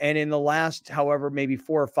 And in the last, however, maybe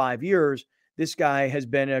 4 or 5 years, this guy has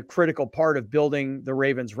been a critical part of building the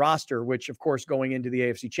Ravens roster, which, of course, going into the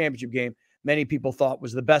AFC Championship game, many people thought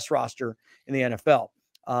was the best roster in the NFL.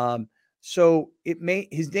 So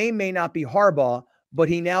his name may not be Harbaugh, but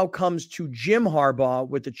he now comes to Jim Harbaugh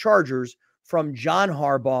with the Chargers from John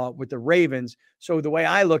Harbaugh with the Ravens. So the way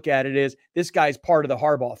I look at it is this guy's part of the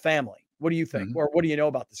Harbaugh family. What do you think? Or what do you know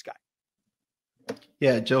about this guy?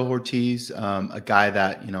 Yeah, Joe Ortiz, a guy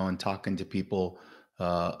that, in talking to people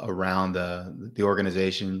around the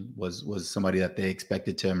organization was somebody that they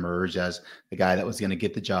expected to emerge as the guy that was going to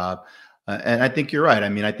get the job. And I think you're right. I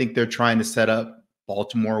mean, I think they're trying to set up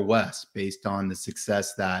Baltimore West based on the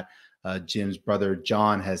success that Jim's brother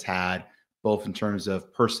John has had, both in terms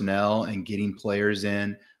of personnel and getting players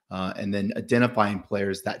in, and then identifying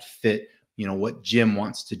players that fit, what Jim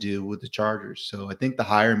wants to do with the Chargers. So I think the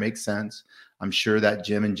hire makes sense. I'm sure that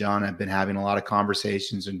Jim and John have been having a lot of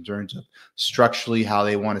conversations in terms of structurally how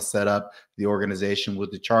they want to set up the organization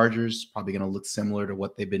with the Chargers. Probably going to look similar to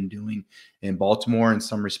what they've been doing in Baltimore in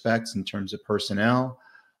some respects in terms of personnel.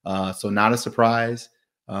 So not a surprise.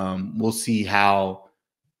 We'll see how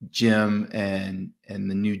Jim and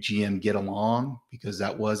the new GM get along, because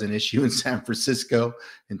that was an issue in San Francisco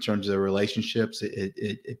in terms of the relationships.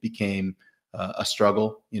 It became a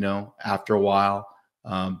struggle, after a while.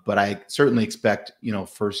 But I certainly expect,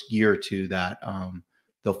 first year or two that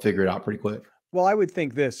they'll figure it out pretty quick. Well, I would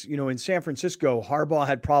think this, in San Francisco, Harbaugh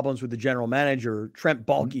had problems with the general manager. Trent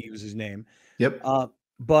Baalke was his name. Yep.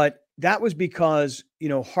 But that was because,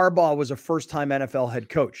 Harbaugh was a first-time NFL head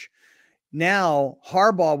coach. Now,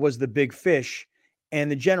 Harbaugh was the big fish, and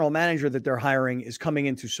the general manager that they're hiring is coming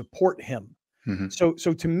in to support him. Mm-hmm.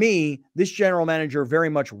 So to me, this general manager very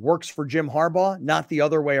much works for Jim Harbaugh, not the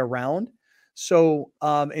other way around. So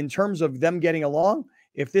in terms of them getting along,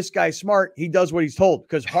 if this guy's smart, he does what he's told,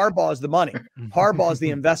 because Harbaugh is the money. Harbaugh is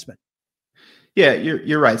the investment. Yeah,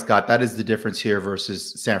 you're right, Scott. That is the difference here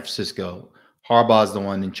versus San Francisco. Harbaugh is the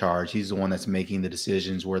one in charge. He's the one that's making the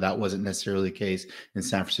decisions, where that wasn't necessarily the case in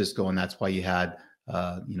San Francisco. And that's why you had,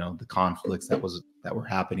 the conflicts that were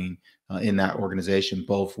happening in that organization,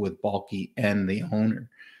 both with Baalke and the owner.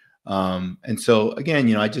 And so again,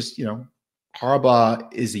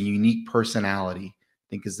 Harbaugh is a unique personality, I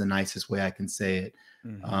think is the nicest way I can say it.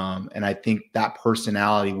 Mm-hmm. And I think that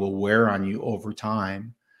personality will wear on you over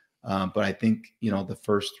time. But I think, the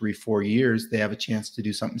first 3-4 years, they have a chance to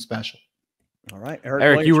do something special. All right.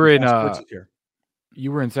 Eric, you were in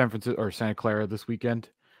San Francisco or Santa Clara this weekend.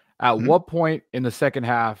 At what point in the second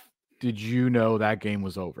half did you know that game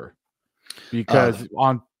was over? Because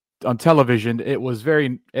on television, it was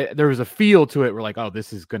there was a feel to it. We're like, oh,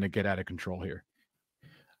 this is going to get out of control here.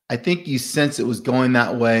 I think you sense it was going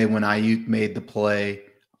that way when Ayuk made the play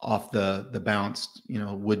off the bounced,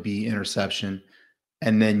 would-be interception.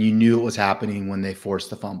 And then you knew it was happening when they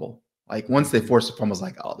forced the fumble. Like once they forced the fumble, it was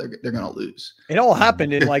like, oh, they're going to lose. It all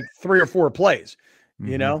happened in like 3 or 4 plays,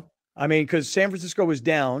 I mean, because San Francisco was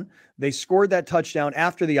down. They scored that touchdown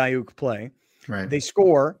after the Ayuk play. Right. They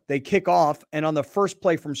score, they kick off, and on the first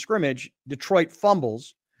play from scrimmage, Detroit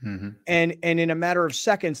fumbles. Mm-hmm. And in a matter of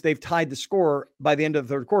seconds, they've tied the score by the end of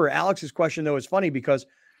the third quarter. Alex's question, though, is funny because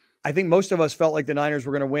I think most of us felt like the Niners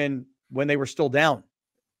were going to win when they were still down.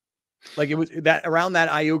 Like it was that around that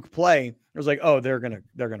Ayuk play, it was like, oh, they're gonna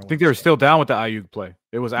win. I think they were still down with the Ayuk play.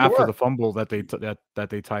 It was after the fumble that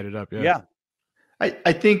they tied it up. Yeah.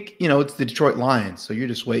 I think, it's the Detroit Lions. So you're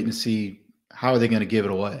just waiting to see how are they going to give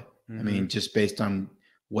it away. Mm-hmm. I mean, just based on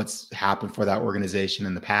what's happened for that organization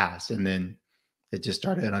in the past. And then it just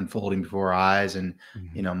started unfolding before our eyes, and,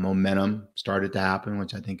 momentum started to happen,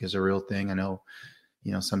 which I think is a real thing. I know,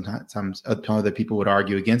 sometimes other people would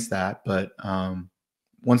argue against that, but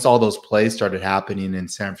once all those plays started happening in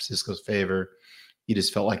San Francisco's favor, you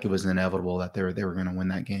just felt like it was inevitable that they were going to win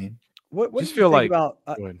that game. What do you think about?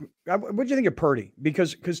 What do you think of Purdy?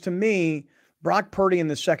 Because to me, Brock Purdy in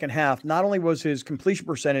the second half, not only was his completion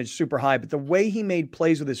percentage super high, but the way he made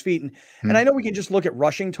plays with his feet. And I know we can just look at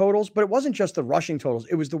rushing totals, but it wasn't just the rushing totals.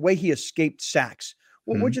 It was the way he escaped sacks.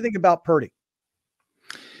 What do you think about Purdy?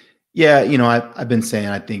 Yeah, you know, I've been saying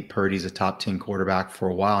I think Purdy's a top 10 quarterback for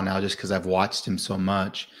a while now, just because I've watched him so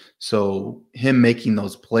much. So him making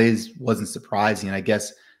those plays wasn't surprising. I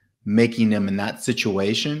guess making them in that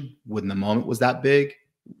situation when the moment was that big,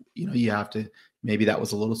 you know, you have to, maybe that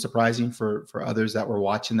was a little surprising for others that were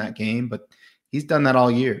watching that game, but he's done that all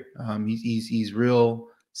year. He's real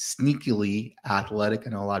sneakily athletic.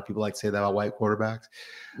 I know a lot of people like to say that about white quarterbacks.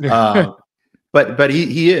 But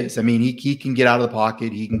he is. I mean, he can get out of the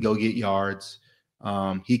pocket. He can go get yards.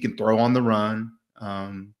 He can throw on the run.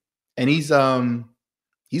 And he's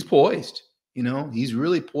poised. You know, he's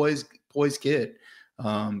really poised kid.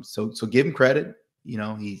 So give him credit. You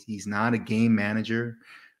know, he's not a game manager.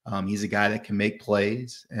 He's a guy that can make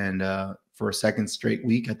plays. And for a second straight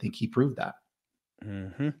week, I think he proved that.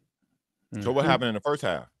 Mm-hmm. Mm-hmm. So what happened in the first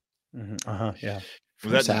half? Mm-hmm. Yeah.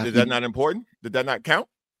 Is that not important? Did that not count?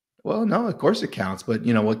 Well, no, of course it counts. But,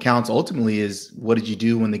 you know, what counts ultimately is what did you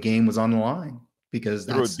do when the game was on the line? Because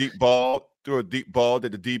threw a deep ball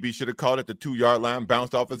that the DB should have caught at the 2-yard line,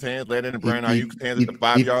 bounced off his hands, landed in Brandon Ayuk's hands at the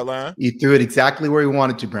 5-yard line. He threw it exactly where he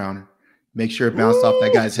wanted to, Browner. Make sure it bounced off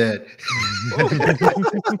that guy's head.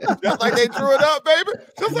 Just like they drew it up, baby.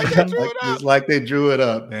 Just like they drew it up. Just like they drew it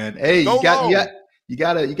up, man. Hey, you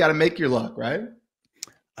gotta make your luck, right?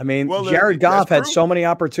 I mean, Jared Goff had so many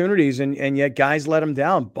opportunities, and yet guys let him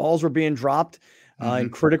down. Balls were being dropped in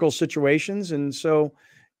critical situations, and so,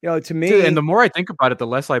 you know, to me, and the more I think about it, the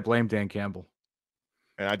less I blame Dan Campbell.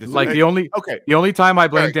 And I just like the only time I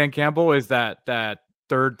blame Dan Campbell is that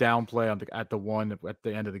third down play at the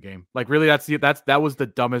end of the game. Like, really, that was the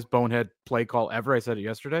dumbest bonehead play call ever. I said it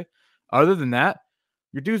yesterday. Other than that,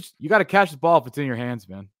 you got to catch the ball if it's in your hands,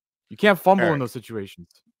 man. You can't fumble in those situations.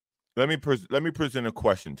 Let me present a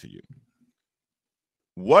question to you.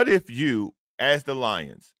 What if you, as the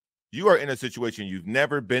Lions, you are in a situation you've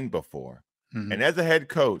never been before, and as a head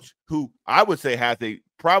coach, who I would say has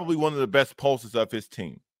probably one of the best pulses of his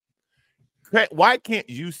team, why can't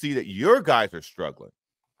you see that your guys are struggling?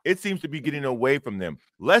 It seems to be getting away from them.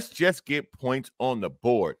 Let's just get points on the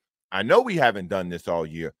board. I know we haven't done this all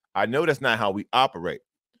year. I know that's not how we operate,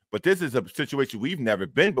 but this is a situation we've never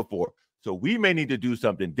been before. So we may need to do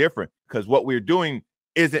something different because what we're doing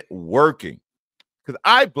isn't working. Because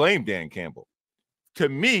I blame Dan Campbell. To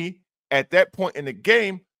me, at that point in the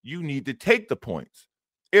game, you need to take the points.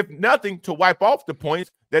 If nothing, to wipe off the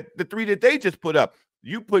points that the 3 that they just put up.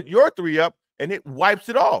 You put your 3 up, and it wipes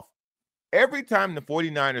it off. Every time the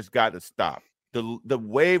 49ers got to stop, the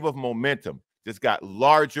wave of momentum just got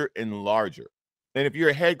larger and larger. And if you're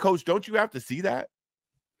a head coach, don't you have to see that?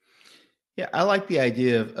 Yeah, I like the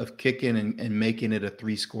idea of kicking and making it a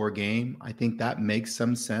 3-score game. I think that makes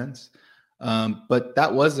some sense. But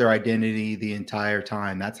that was their identity the entire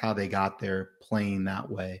time. That's how they got there, playing that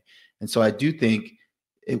way. And so I do think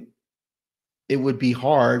it would be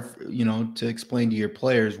hard, you know, to explain to your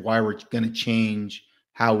players why we're going to change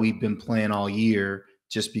how we've been playing all year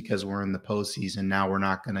just because we're in the postseason. Now we're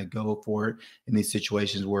not going to go for it in these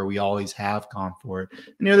situations where we always have gone for it.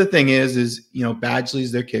 And the other thing is, you know,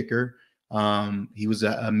 Badgley's their kicker. He was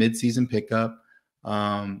a midseason pickup.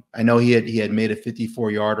 I know he had made a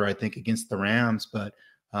 54-yarder, I think, against the Rams, but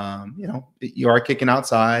you know, you are kicking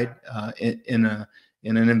outside in an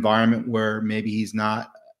environment where maybe he's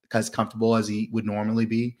not as comfortable as he would normally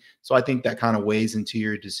be. So I think that kind of weighs into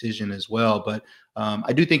your decision as well. But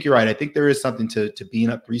I do think you're right. I think there is something to being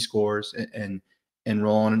up 3 scores and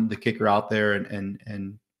rolling the kicker out there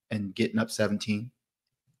and getting up 17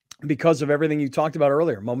 because of everything you talked about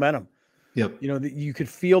earlier, momentum. Yep. You know, you could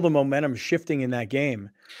feel the momentum shifting in that game.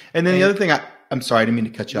 And then the other thing, I'm sorry, I didn't mean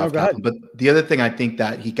to cut you off, Captain, but the other thing I think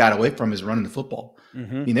that he got away from is running the football. I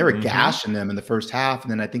mean, they were gashing them in the first half,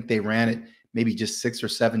 and then I think they ran it maybe just 6 or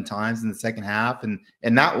 7 times in the second half. And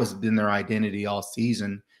that was been their identity all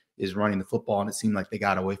season, is running the football. And it seemed like they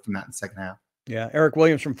got away from that in the second half. Yeah. Eric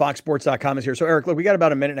Williams from FoxSports.com is here. So Eric, look, we got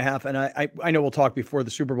about a minute and a half, and I know we'll talk before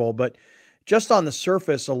the Super Bowl, but just on the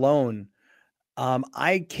surface alone,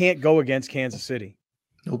 I can't go against Kansas City.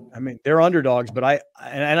 Nope. I mean, they're underdogs, but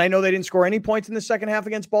I know they didn't score any points in the second half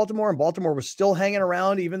against Baltimore, and Baltimore was still hanging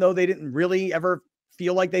around, even though they didn't really ever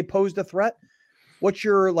feel like they posed a threat. What's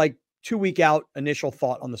your 2-week out initial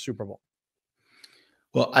thought on the Super Bowl?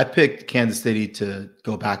 Well, I picked Kansas City to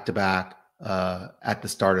go back-to-back at the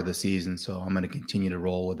start of the season, so I'm going to continue to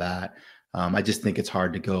roll with that. I just think it's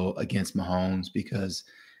hard to go against Mahomes because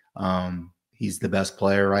he's the best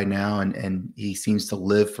player right now, and he seems to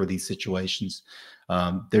live for these situations.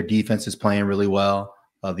 Their defense is playing really well.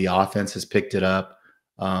 The offense has picked it up.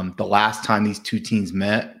 The last time these two teams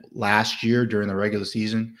met last year during the regular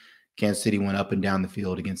season, Kansas City went up and down the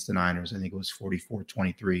field against the Niners. I think it was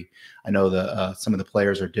 44-23. I know some of the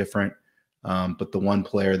players are different, but the one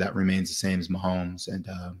player that remains the same is Mahomes, and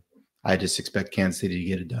I just expect Kansas City to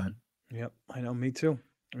get it done. Yep, I know. Me too.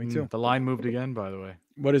 Me too. The line moved again, by the way.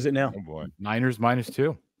 What is it now? Oh boy, Niners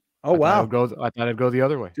 -2. Oh wow! I thought it'd go the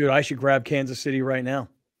other way. Dude, I should grab Kansas City right now.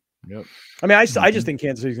 Yep. I mean, I just think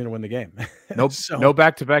Kansas City's going to win the game. Nope. No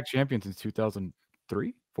back-to-back champions since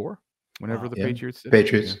 2003, 4. Whenever the Patriots did.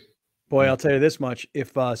 Patriots. Boy, I'll tell you this much: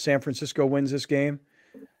 if San Francisco wins this game,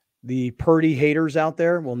 the Purdy haters out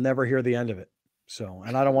there will never hear the end of it. So,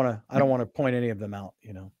 and I don't want to point any of them out.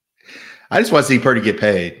 I just want to see Purdy get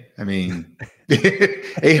paid. I mean,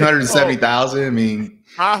 $870,000. I mean,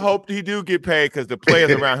 I hope he do get paid because the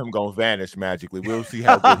players around him gonna vanish magically. We'll see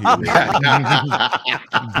how good he is.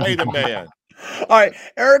 Pay the man. All right,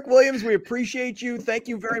 Eric Williams, we appreciate you. Thank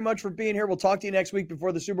you very much for being here. We'll talk to you next week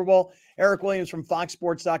before the Super Bowl. Eric Williams from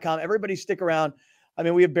FoxSports.com. Everybody stick around. I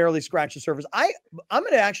mean, we have barely scratched the surface. I'm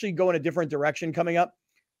going to actually go in a different direction coming up.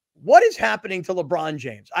 What is happening to LeBron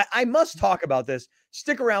James? I must talk about this.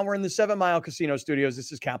 Stick around. We're in the 7 Mile Casino Studios.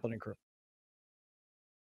 This is Kaplan and Crew.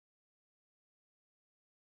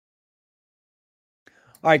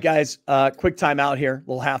 All right, guys, quick time out here,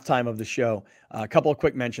 little halftime of the show. A couple of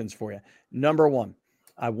quick mentions for you. Number one,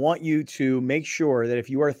 I want you to make sure that if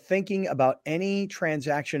you are thinking about any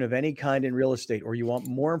transaction of any kind in real estate or you want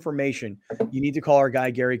more information, you need to call our guy,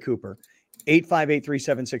 Gary Cooper,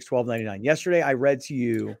 858-376-1299. Yesterday, I read to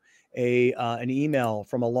you an email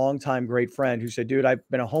from a longtime great friend who said, dude, I've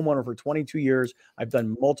been a homeowner for 22 years. I've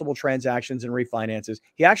done multiple transactions and refinances.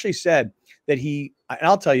 He actually said that and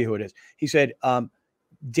I'll tell you who it is. He said,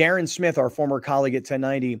 Darren Smith, our former colleague at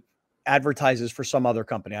 1090, advertises for some other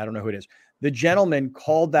company. I don't know who it is. The gentleman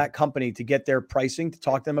called that company to get their pricing, to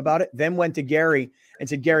talk to them about it, then went to Gary and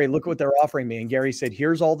said, Gary, look what they're offering me. And Gary said,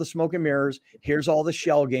 here's all the smoke and mirrors. Here's all the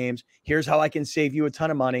shell games. Here's how I can save you a ton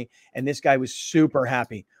of money. And this guy was super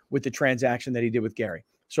happy with the transaction that he did with Gary.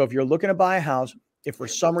 So if you're looking to buy a house, if for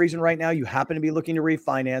some reason right now you happen to be looking to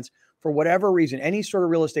refinance, for whatever reason, any sort of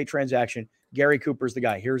real estate transaction, Gary Cooper's the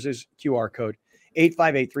guy. Here's his QR code.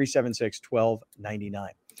 858-376-1299.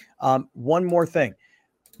 One more thing.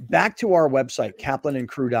 Back to our website,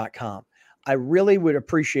 kaplanandcrew.com. I really would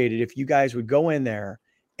appreciate it if you guys would go in there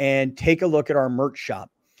and take a look at our merch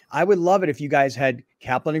shop. I would love it if you guys had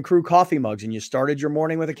Kaplan and Crew coffee mugs and you started your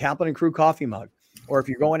morning with a Kaplan and Crew coffee mug. Or if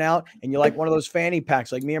you're going out and you like one of those fanny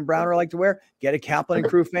packs like me and Browner like to wear, get a Kaplan and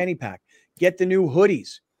Crew fanny pack. Get the new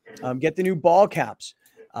hoodies. Get the new ball caps.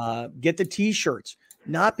 Get the T-shirts.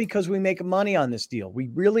 Not because we make money on this deal. We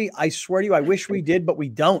really, I swear to you, I wish we did, but we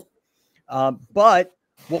don't. But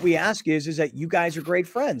what we ask is that you guys are great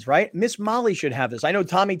friends, right? Miss Molly should have this. I know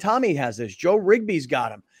Tommy has this. Joe Rigby's got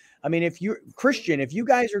them. I mean, if you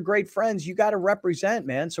guys are great friends, you got to represent,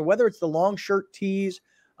 man. So whether it's the long shirt tees,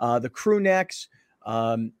 the crew necks,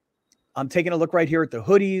 I'm taking a look right here at the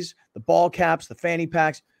hoodies, the ball caps, the fanny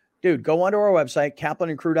packs. Dude, go onto our website,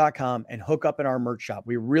 kaplanandcrew.com, and hook up in our merch shop.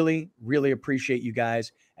 We really, really appreciate you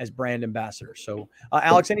guys as brand ambassadors. So,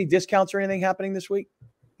 Alex, any discounts or anything happening this week?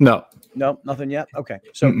 No, nothing yet. Okay.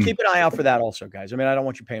 So keep an eye out for that also, guys. I mean, I don't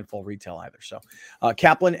want you paying full retail either. So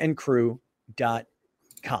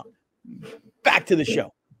kaplanandcrew.com. Back to the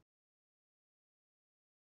show.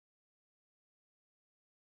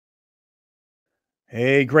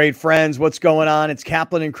 Hey, great friends. What's going on? It's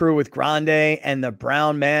Kaplan and Crew with Grande and the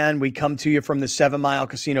Brown Man. We come to you from the 7 Mile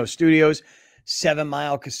Casino Studios,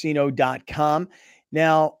 7milecasino.com.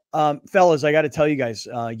 Now, fellas, I got to tell you guys,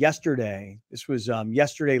 yesterday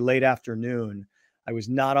late afternoon, I was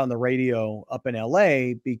not on the radio up in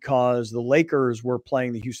LA because the Lakers were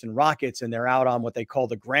playing the Houston Rockets and they're out on what they call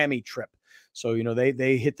the Grammy trip. So,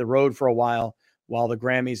 they hit the road for a while the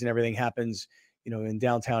Grammys and everything happens, in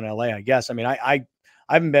downtown LA, I guess. I mean, I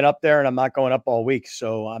haven't been up there and I'm not going up all week.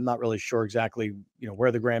 So I'm not really sure exactly,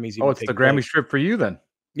 where the Grammys even it's the Grammy trip for you then.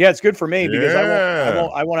 Yeah, it's good for me because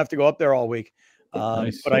I won't have to go up there all week.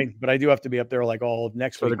 Nice. But I do have to be up there like all of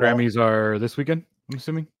next week. So the Grammys are this weekend, I'm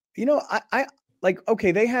assuming. I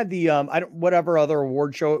okay, they had the whatever other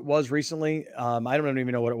award show it was recently. I don't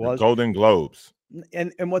even know what it was. The Golden Globes.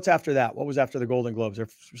 And what's after that? What was after the Golden Globes? Or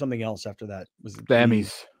something else after that? Was the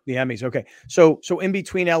Emmys. The Emmys. Okay. So in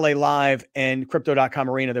between LA Live and Crypto.com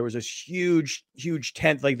Arena, there was this huge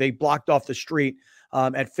tent. Like they blocked off the street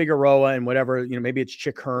at Figueroa and whatever, maybe it's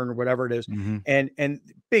Chick Hearn or whatever it is. Mm-hmm. And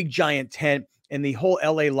big giant tent. And the whole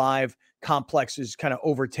LA Live complex is kind of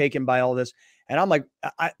overtaken by all this. And I'm like,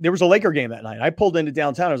 there was a Laker game that night. I pulled into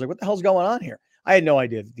downtown. I was like, what the hell's going on here? I had no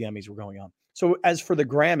idea that the Emmys were going on. So as for the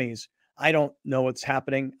Grammys, I don't know what's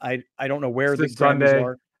happening. I don't know where the Grammys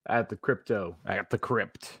are. At the crypt.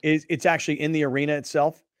 It's actually in the arena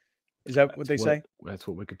itself. Is that what they say? That's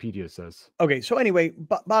what Wikipedia says. Okay, so anyway,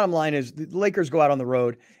 bottom line is the Lakers go out on the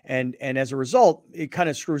road, and as a result, it kind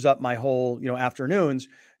of screws up my whole afternoons.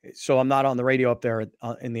 So I'm not on the radio up there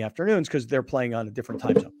in the afternoons because they're playing on a different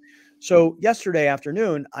time zone. So yesterday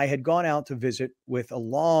afternoon, I had gone out to visit with a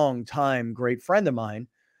long-time great friend of mine.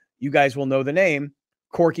 You guys will know the name,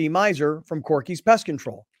 Corky Miser from Corky's Pest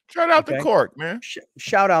Control. Shout out to Cork, man.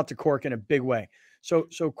 Shout out to Cork in a big way. So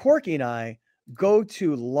Corky and I go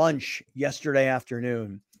to lunch yesterday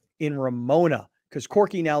afternoon in Ramona because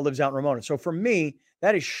Corky now lives out in Ramona. So for me,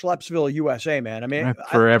 that is Schleppsville, USA, man. I mean,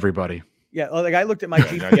 for everybody. Yeah, like I looked at my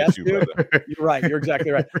GPS, dude. You're right. You're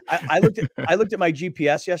exactly right. I looked at my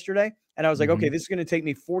GPS yesterday, and I was like, okay, this is going to take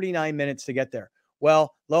me 49 minutes to get there.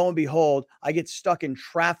 Well, lo and behold, I get stuck in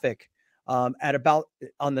traffic at about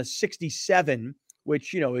on the 67,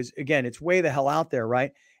 which is again, it's way the hell out there,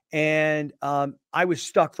 right? And I was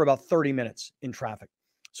stuck for about 30 minutes in traffic.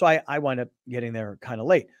 So I wind up getting there kind of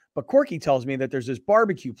late. But Corky tells me that there's this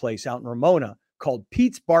barbecue place out in Ramona called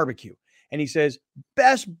Pete's Barbecue. And he says,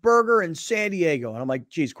 best burger in San Diego. And I'm like,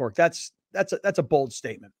 geez, Cork, that's a bold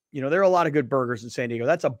statement. There are a lot of good burgers in San Diego.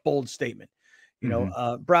 That's a bold statement.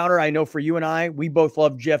 Browner, I know for you and I, we both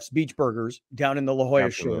love Jeff's Beach Burgers down in the La Jolla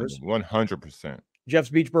Shores. 100%. Jeff's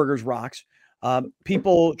Beach Burgers rocks.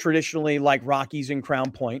 People traditionally like Rockies in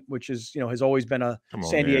Crown Point, which is, has always been a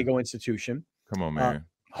San Diego institution. Come on, man.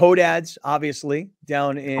 Hodad's, obviously,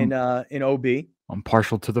 down in OB. I'm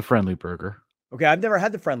partial to the Friendly Burger. Okay, I've never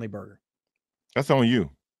had the Friendly Burger. That's on you.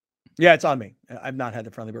 Yeah, it's on me. I've not had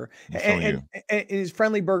the Friendly Burger. And is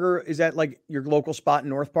Friendly Burger, is that like your local spot in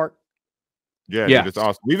North Park? Yeah, dude, it's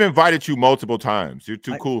awesome. We've invited you multiple times. You're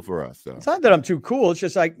too cool for us. So. It's not that I'm too cool. It's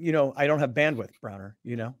just like, I don't have bandwidth, Browner,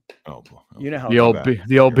 Oh, how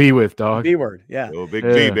the old B with dog. B word, yeah. Oh, big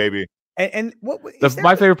B, baby. And what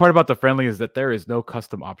my favorite part about the Friendly is that there is no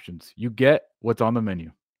custom options. You get what's on the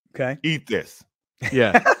menu. Okay. Eat this.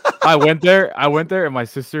 Yeah. I went there and my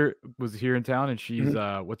sister was here in town and she's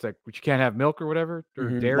what's that? She can't have milk or whatever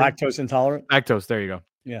or dairy. Lactose intolerant. Lactose. There you go.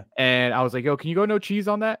 Yeah. And I was like, yo, can you go no cheese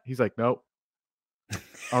on that? He's like, nope.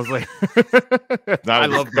 I was like, I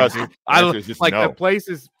love that. The place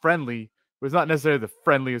is friendly, but it's not necessarily the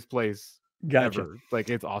friendliest place ever. Like,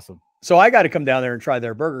 it's awesome. So I got to come down there and try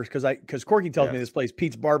their burgers because Corky tells me this place,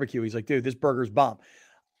 Pete's Barbecue. He's like, dude, this burger's bomb.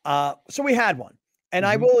 So we had one, and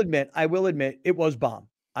I will admit, it was bomb.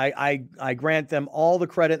 I grant them all the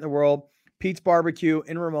credit in the world. Pete's Barbecue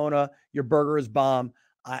in Ramona, your burger is bomb.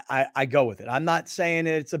 I go with it. I'm not saying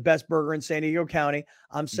it's the best burger in San Diego County.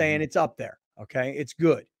 I'm saying it's up there. Okay. It's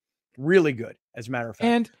good. Really good, as a matter of fact.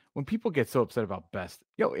 And when people get so upset about best,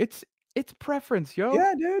 it's preference, yo.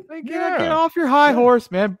 Yeah, dude. Like, get off your high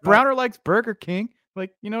horse, man. Browner likes Burger King.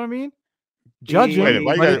 Like, you know what I mean? Judging. Wait.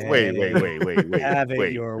 Have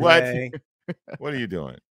it your what? way. What are you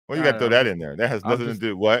doing? Well, you got to throw that in there. That has nothing to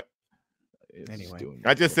do with what? Anyway,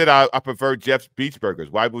 I just said I prefer Jeff's Beach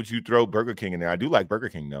Burgers. Why would you throw Burger King in there? I do like Burger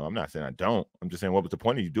King, though. I'm not saying I don't. I'm just saying, what was the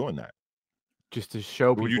point of you doing that? Just to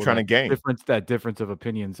show people you trying to gain that difference of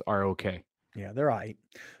opinions are okay. Yeah, they're all right.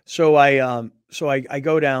 So I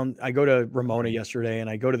go down. I go to Ramona yesterday, and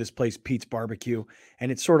I go to this place, Pete's Barbecue, and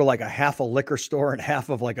it's sort of like a half a liquor store and half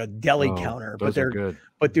of like a deli counter. But they're good.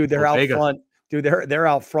 But dude, they're out front. Dude, they're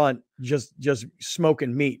out front just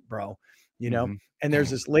smoking meat, bro. And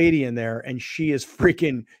there's this lady in there, and she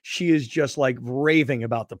is just like raving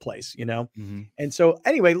about the place, And so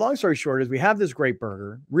anyway, long story short is we have this great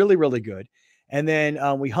burger, really, really good. And then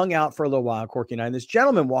we hung out for a little while, Corky and I. And this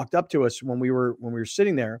gentleman walked up to us when we were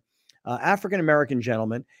sitting there, African-American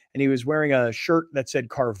gentleman, and he was wearing a shirt that said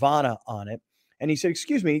Carvana on it. And he said,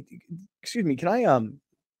 excuse me, can I, you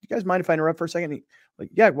guys mind if I interrupt for a second? He,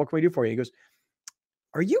 like, yeah, what can we do for you? He goes,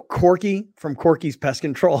 are you Corky from Corky's Pest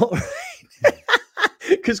Control?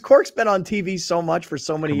 Because Cork's been on TV so much for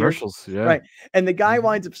so many commercials, years. Yeah. Right. And the guy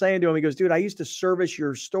winds up saying to him, he goes, dude, I used to service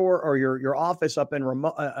your store or your office up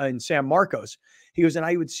in San Marcos. He goes, and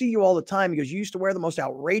I would see you all the time. He goes, you used to wear the most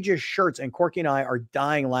outrageous shirts. And Corky and I are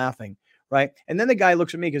dying laughing. Right. And then the guy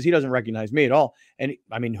looks at me because he doesn't recognize me at all. And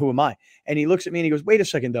I mean, who am I? And he looks at me and he goes, wait a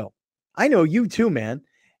second, though. I know you too, man.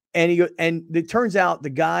 And he goes, and it turns out the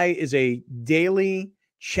guy is a daily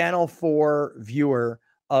Channel 4 viewer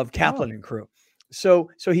of Kaplan and Crew.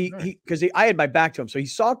 So I had my back to him. So he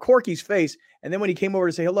saw Corky's face. And then when he came over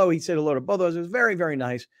to say hello, he said hello to both of us. It was very, very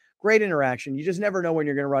nice. Great interaction. You just never know when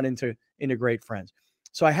you're going to run into great friends.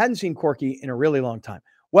 So I hadn't seen Corky in a really long time.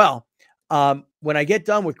 Well, when I get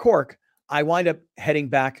done with Cork, I wind up heading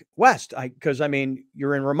back west because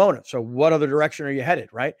you're in Ramona. So what other direction are you headed?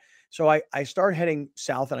 Right. So I start heading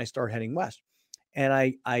south and I start heading west.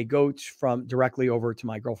 And I go from directly over to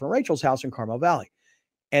my girlfriend Rachel's house in Carmel Valley.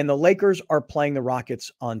 And the Lakers are playing the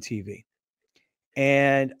Rockets on TV.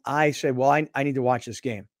 And I said, well, I need to watch this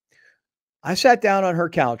game. I sat down on her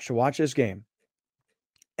couch to watch this game.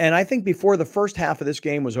 And I think before the first half of this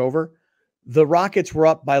game was over, the Rockets were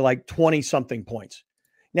up by like 20-something points.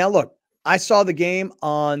 Now, look, I saw the game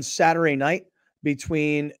on Saturday night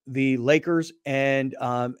between the Lakers and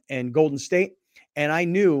Golden State. And I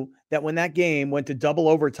knew that when that game went to double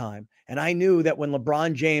overtime, and I knew that when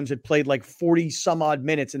LeBron James had played like 40 some odd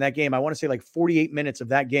minutes in that game, I want to say like 48 minutes of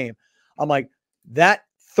that game, I'm like, that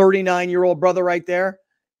 39-year-old brother right there,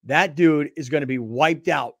 that dude is going to be wiped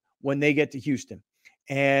out when they get to Houston.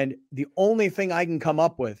 And the only thing I can come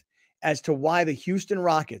up with as to why the Houston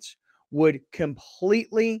Rockets would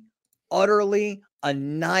completely, utterly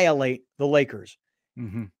annihilate the Lakers.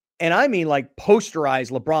 Mm-hmm. And I mean like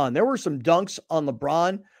posterize LeBron. There were some dunks on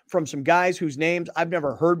LeBron from some guys whose names I've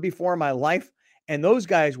never heard before in my life. And those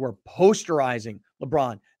guys were posterizing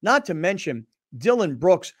LeBron. Not to mention Dylan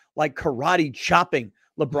Brooks like karate chopping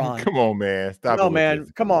LeBron. Come on, man. Stop no,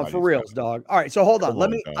 man. Come on, for reals, dog. All right, so hold on.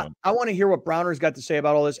 I want to hear what Browner's got to say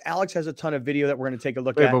about all this. Alex has a ton of video that we're going to take a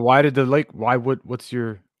look at. But why would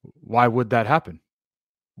that happen?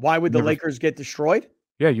 Why would the Lakers get destroyed?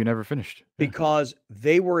 Yeah, you never finished. Because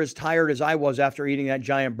they were as tired as I was after eating that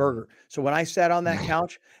giant burger. So when I sat on that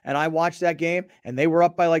couch and I watched that game and they were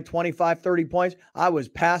up by like 25, 30 points, I was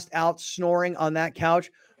passed out snoring on that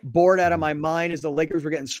couch, bored out of my mind as the Lakers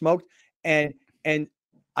were getting smoked. And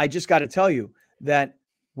I just got to tell you that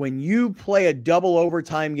when you play a double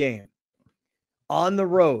overtime game on the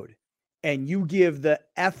road and you give the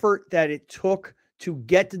effort that it took to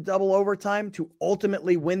get to double overtime to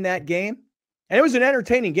ultimately win that game, and it was an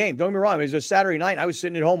entertaining game. Don't get me wrong. It was a Saturday night. I was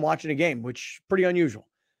sitting at home watching a game, which is pretty unusual.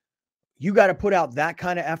 You got to put out that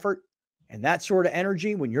kind of effort and that sort of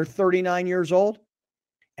energy when you're 39 years old.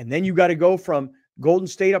 And then you got to go from Golden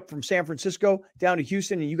State up from San Francisco down to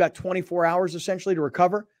Houston, and you got 24 hours essentially to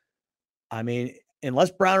recover. I mean, unless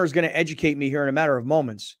Browner is going to educate me here in a matter of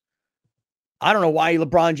moments, I don't know why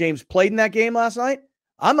LeBron James played in that game last night.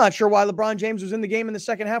 I'm not sure why LeBron James was in the game in the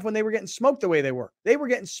second half when they were getting smoked the way they were. They were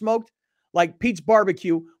getting smoked like Pete's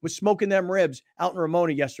Barbecue was smoking them ribs out in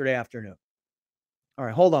Ramona yesterday afternoon. All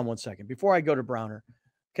right, hold on one second. Before I go to Browner,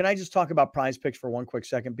 can I just talk about Prize Picks for one quick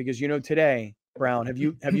second? Because, today, Brown, have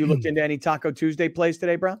you looked into any Taco Tuesday plays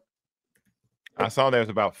today, Brown? I saw there's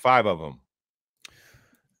about 5 of them.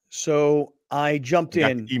 So I jumped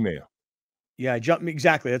in. Email. Yeah,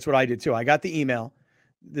 exactly. That's what I did too. I got the email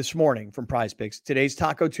this morning from Prize Picks. Today's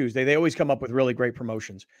Taco Tuesday. They always come up with really great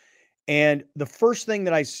promotions. And the first thing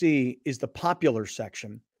that I see is the popular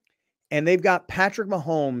section. And they've got Patrick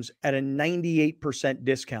Mahomes at a 98%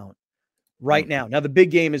 discount right now. Now, the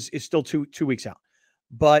big game is still two weeks out.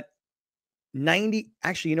 But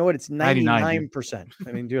actually, you know what? It's 99%.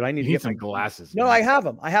 I mean, dude, I need to get some glasses. No, man. I have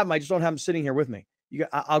them. I just don't have them sitting here with me.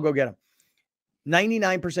 I'll go get them.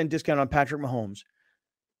 99% discount on Patrick Mahomes.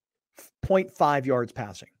 0.5 yards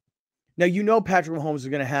passing. Now, Patrick Mahomes is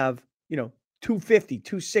going to have, 250,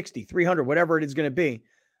 260, 300, whatever it is going to be.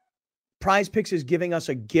 Prize Picks is giving us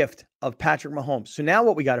a gift of Patrick Mahomes. So now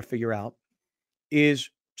what we got to figure out is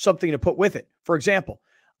something to put with it. For example,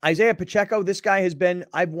 Isaiah Pacheco, this guy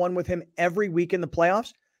I've won with him every week in the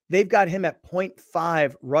playoffs. They've got him at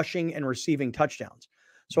 0.5 rushing and receiving touchdowns.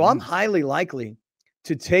 So I'm highly likely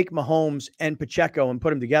to take Mahomes and Pacheco and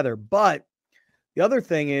put them together. But the other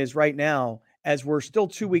thing is right now, as we're still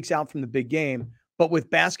 2 weeks out from the big game, but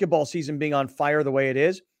with basketball season being on fire the way it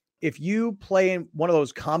is, if you play in one of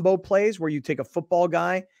those combo plays where you take a football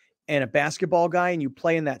guy and a basketball guy and you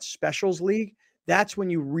play in that specials league, that's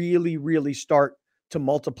when you really, really start to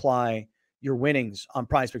multiply your winnings on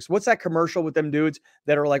Prize Picks. What's that commercial with them dudes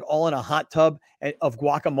that are like all in a hot tub of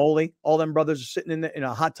guacamole? All them brothers are sitting in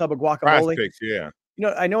a hot tub of guacamole. Prize Picks, yeah.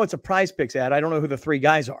 I know it's a Prize Picks ad. I don't know who the 3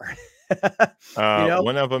 guys are.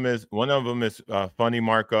 One of them is Funny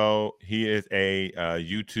Marco. He is a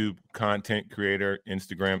YouTube content creator,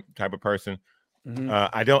 Instagram type of person.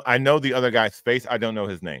 Mm-hmm. I know the other guy's face. I don't know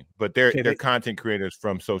his name, but they're content creators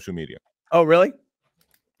from social media. Oh, really?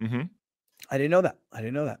 Mm-hmm. I didn't know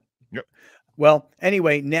that. Yep. Well,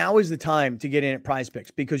 anyway, now is the time to get in at Prize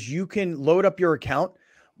Picks because you can load up your account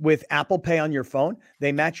with Apple Pay on your phone.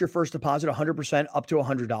 They match your first deposit 100% up to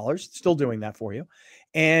 $100. Still doing that for you.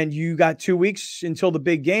 And you got 2 weeks until the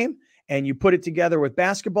big game and you put it together with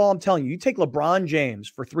basketball. I'm telling you, you take LeBron James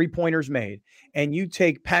for 3-pointers made and you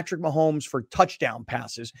take Patrick Mahomes for touchdown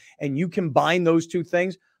passes and you combine those two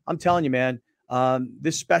things. I'm telling you, man,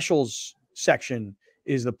 this specials section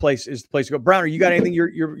is the place to go. Browner, you got anything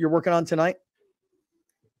you're working on tonight?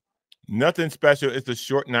 Nothing special. It's a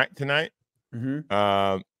short night tonight.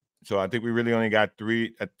 Mm-hmm. So I think we really only got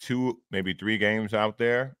two, maybe three games out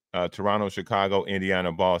there. Toronto, Chicago,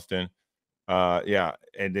 Indiana, Boston.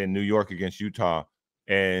 And then New York against Utah.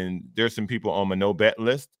 And there's some people on my no-bet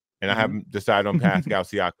list. And I haven't decided on Pascal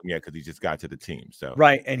Siakam yet because he just got to the team. So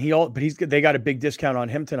right, and they got a big discount on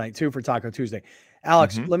him tonight too for Taco Tuesday.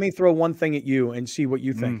 Alex, let me throw one thing at you and see what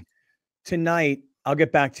you think. Tonight, I'll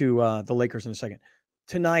get back to the Lakers in a second.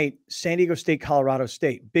 Tonight, San Diego State, Colorado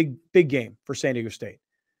State, big game for San Diego State.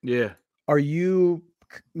 Yeah. Would you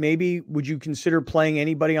consider playing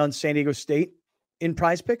anybody on San Diego State in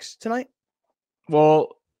Prize Picks tonight?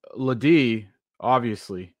 Well, Ladie,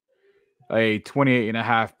 obviously, a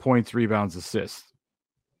 28.5 points, rebounds, assists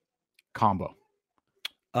combo.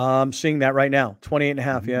 I'm seeing that right now.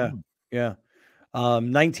 28.5. Yeah.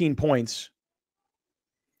 19 points.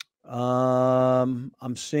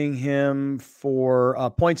 I'm seeing him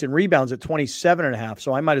for points and rebounds at 27.5.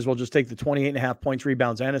 So I might as well just take the 28.5 points,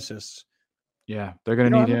 rebounds, and assists. Yeah, they're going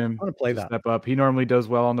to need him to step up. He normally does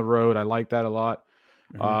well on the road. I like that a lot.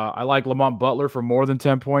 I like Lamont Butler for more than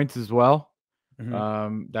 10 points as well.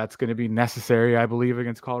 That's going to be necessary, I believe,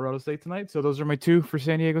 against Colorado State tonight. So those are my two for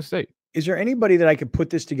San Diego State. Is there anybody that I could put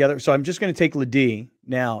this together? So I'm just going to take Ladie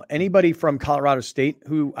now. Anybody from Colorado State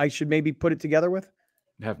who I should maybe put it together with?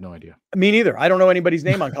 I have no idea. Me neither. I don't know anybody's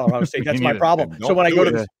name on Colorado State. That's my problem. So when I go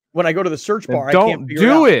to the search bar, I can't figure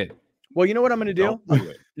do it. Well, you know what I'm going to do?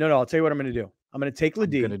 No, I'll tell you what I'm going to do. I'm going to take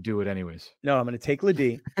Ladie. I'm going to do it anyways. No, I'm going to take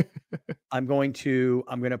Ladie. I'm going to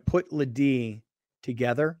put Ladie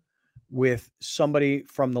together with somebody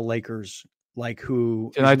from the Lakers, like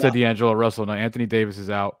who tonight's a D'Angelo Russell. Now Anthony Davis is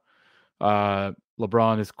out.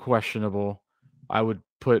 LeBron is questionable. I would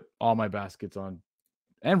put all my baskets on,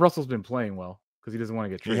 and Russell's been playing well because he doesn't want to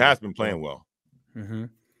get traded. He has been playing well,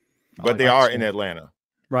 but they are in Atlanta,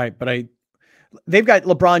 right? But they've got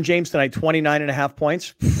LeBron James tonight, 29.5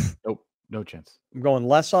 points. Nope, no chance. I'm going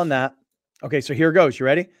less on that. Okay, so here goes. You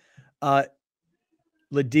ready?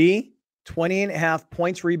 Ladie, 20.5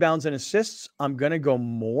 points, rebounds, and assists. I'm going to go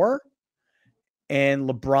more. And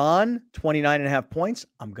LeBron, 29.5 points.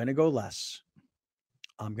 I'm going to go less.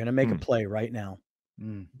 I'm going to make a play right now.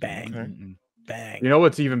 Bang. Okay. Bang. You know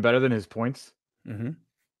what's even better than his points?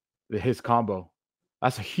 His combo.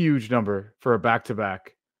 That's a huge number for a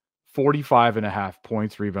back-to-back. 45.5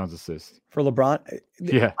 points, rebounds, assists. For LeBron?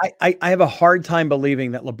 Yeah. I have a hard time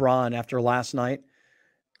believing that LeBron, after last night.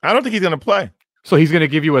 I don't think he's going to play. So he's going to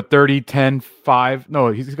give you a 30-10-5.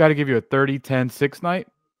 No, he's got to give you a 30-10-6 night.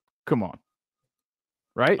 Come on.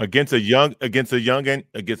 Right? Against a young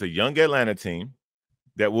Atlanta team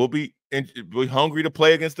that will be hungry to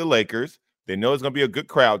play against the Lakers. They know it's going to be a good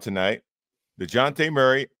crowd tonight. DeJounte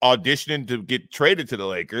Murray auditioning to get traded to the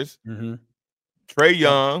Lakers. Trae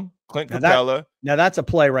Young, Clint Capella. Now that's a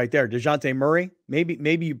play right there. DeJounte Murray.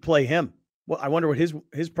 Maybe you play him. Well, I wonder what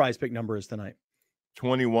his prize pick number is tonight.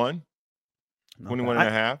 21 and a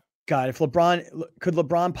half. God, if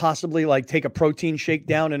LeBron possibly like take a protein shake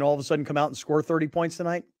down and all of a sudden come out and score 30 points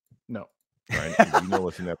tonight? No. Right. You know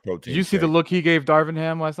what's in that protein. Did you see the look he gave Darvin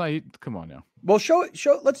Ham last night? Come on now. Well,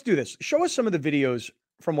 let's do this. Show us some of the videos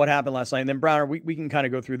from what happened last night. And then Browner, we can kind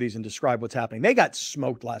of go through these and describe what's happening. They got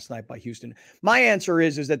smoked last night by Houston. My answer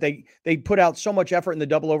is that they put out so much effort in the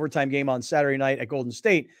double overtime game on Saturday night at Golden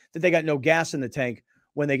State that they got no gas in the tank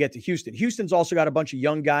when they get to Houston. Houston's also got a bunch of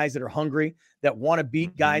young guys that are hungry, that want to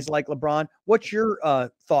beat guys like LeBron. What's your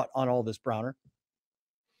thought on all this, Browner?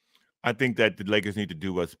 I think that the Lakers need to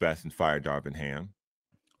do what's best and fire Darvin Ham.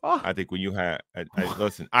 I think when you have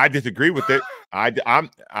listen, I disagree with it.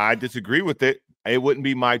 I disagree with it. It wouldn't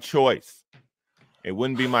be my choice. It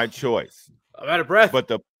wouldn't be my choice. I'm out of breath. But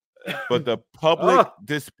the public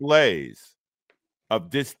displays of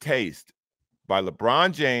distaste by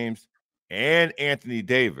LeBron James and Anthony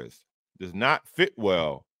Davis does not fit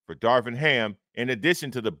well for Darvin Ham. In addition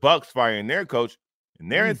to the Bucks firing their coach,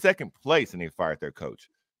 and they're in second place, and they fired their coach.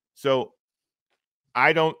 So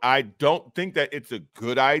I don't think that it's a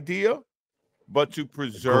good idea, but to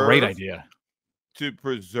preserve great idea. To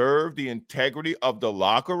preserve the integrity of the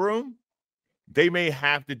locker room, they may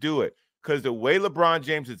have to do it. Because the way LeBron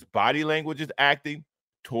James's body language is acting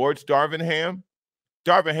towards Darvin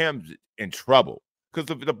Ham's in trouble.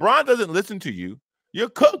 Because if LeBron doesn't listen to you, you're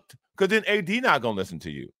cooked. Because then AD not going to listen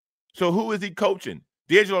to you. So who is he coaching?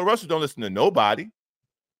 D'Angelo Russell don't listen to nobody.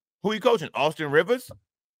 Who he coaching? Austin Rivers?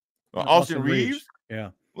 Or Austin Reeves? Yeah.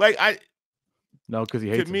 No, because he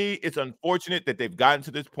hates to me, it's unfortunate that they've gotten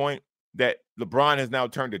to this point that LeBron has now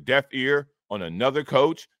turned a deaf ear on another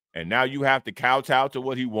coach and now you have to kowtow to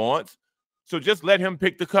what he wants. So just let him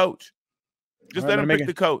pick the coach. Just let him pick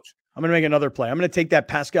the coach. I'm going to make another play. I'm going to take that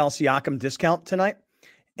Pascal Siakam discount tonight,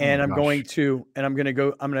 and I'm going to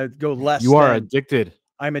go less. You are addicted.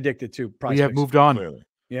 I'm addicted to price. We have moved on. Clearly.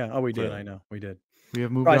 Yeah. Oh, we did. I know. We did. We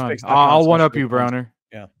have moved on. I'll one up you, Browner.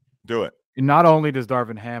 Yeah. Do it. Not only does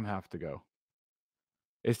Darvin Ham have to go,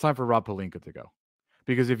 it's time for Rob Pelinka to go.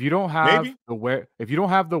 Because if you don't have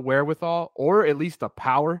the wherewithal, or at least the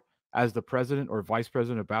power as the president or vice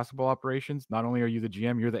president of basketball operations, not only are you the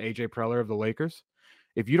GM, you're the AJ Preller of the Lakers.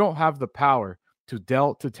 If you don't have the power to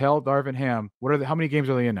tell Darvin Ham, how many games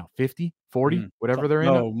are they in now? 50, 40, whatever they're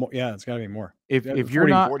in? Yeah, it's got to be more. If you're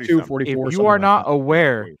not 44, if you are not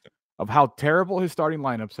aware of how terrible his starting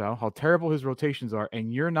lineups are, how terrible his rotations are,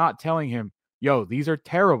 and you're not telling him, yo, these are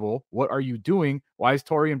terrible. What are you doing? Why is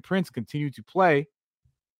Taurean Prince continue to play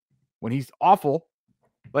when he's awful?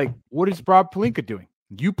 Like, what is Rob Pelinka doing?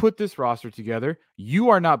 You put this roster together. You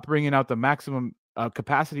are not bringing out the maximum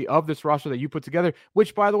capacity of this roster that you put together,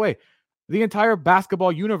 which, by the way, the entire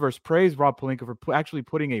basketball universe praised Rob Pelinka for actually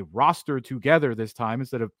putting a roster together this time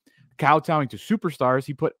instead of kowtowing to superstars.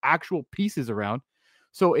 He put actual pieces around.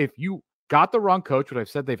 So if you got the wrong coach, what I've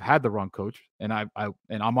said, they've had the wrong coach, and I'm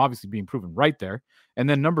obviously being proven right there. And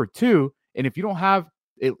then number two, and if you don't have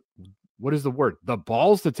it, what is the word? The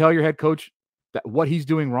balls to tell your head coach that what he's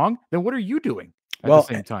doing wrong, then what are you doing at the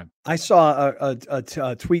same time? I saw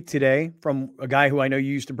a tweet today from a guy who I know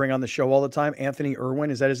you used to bring on the show all the time, Anthony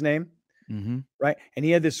Irwin. Is that his name? Mm-hmm. Right. And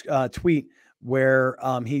he had this tweet where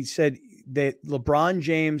he said that LeBron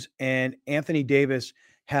James and Anthony Davis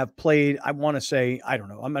have played, I want to say, I don't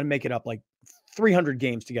know, I'm going to make it up, like 300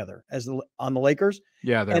 games together on the Lakers.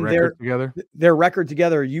 Yeah, together. Their record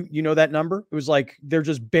together, you know that number? It was like they're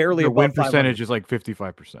just barely above win percentage 500. is like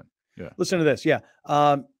 55%. Yeah. Listen to this. Yeah.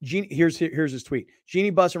 Here's his tweet.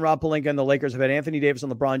 Jeannie Buss and Rob Pelinka and the Lakers have had Anthony Davis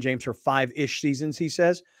and LeBron James for 5-ish seasons, he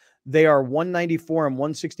says. They are 194 and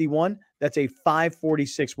 161. That's a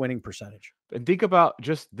 546 winning percentage. And think about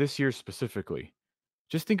just this year specifically.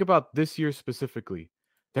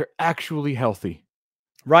 They're actually healthy.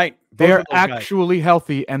 Right. They're actually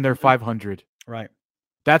healthy and they're 500. Right.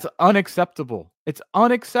 That's unacceptable. It's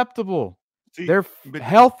unacceptable. See, they're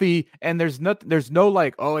healthy and there's no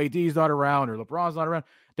like, oh, AD's not around or LeBron's not around.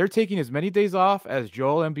 They're taking as many days off as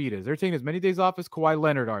Joel Embiid is. They're taking as many days off as Kawhi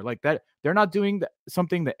Leonard are. Like that, they're not doing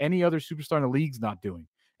something that any other superstar in the league's not doing.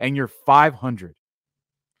 And you're 500.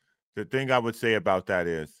 The thing I would say about that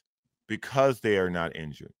is because they are not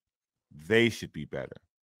injured, they should be better.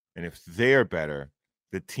 And if they're better,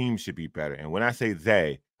 the team should be better. And when I say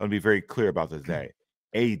they, I'm going to be very clear about the they.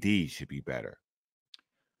 AD should be better.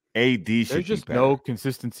 AD should be better. There's just no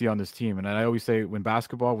consistency on this team. And I always say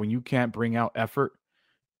when you can't bring out effort,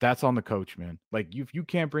 that's on the coach, man. Like if you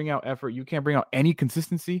can't bring out effort, you can't bring out any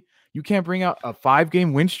consistency. You can't bring out a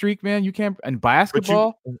 5-game win streak, man. You can't. And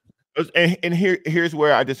basketball. And here's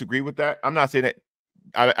where I disagree with that. I'm not saying that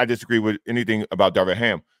I disagree with anything about Darvin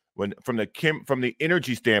Ham. When from the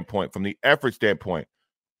energy standpoint, from the effort standpoint,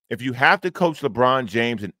 if you have to coach LeBron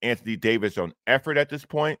James and Anthony Davis on effort at this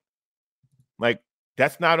point, like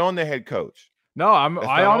that's not on the head coach. No,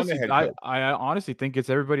 I honestly think it's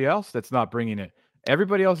everybody else that's not bringing it.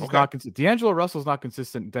 Everybody else is not consistent. D'Angelo Russell's not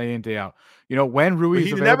consistent day in, day out. You know, when Rui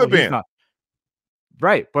is available, never been. He's not.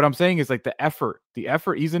 Right. But I'm saying is like the effort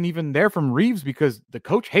isn't even there from Reeves because the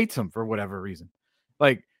coach hates him for whatever reason.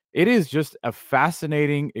 Like it is just a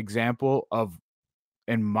fascinating example of,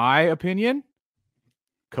 in my opinion,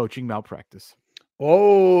 coaching malpractice.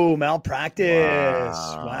 Oh, malpractice.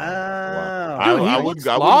 Wow. Dude, I wouldn't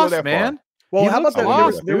go that man. Far. Well, how about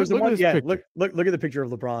there was the one? Yeah, look at the picture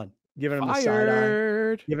of LeBron. Giving him the side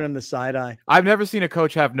eye. Giving him the side eye. I've never seen a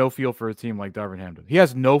coach have no feel for a team like Darvin Ham did. He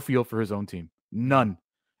has no feel for his own team. None.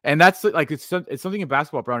 And that's like it's something in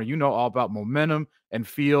basketball, Browner. You know all about momentum and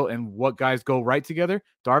feel and what guys go right together.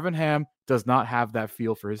 Darvin Ham does not have that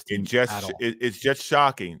feel for his team at all. It's just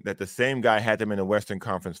shocking that the same guy had them in the Western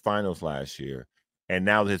Conference Finals last year, and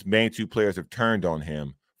now his main two players have turned on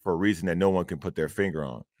him for a reason that no one can put their finger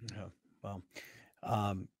on. Yeah, well,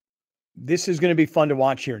 this is going to be fun to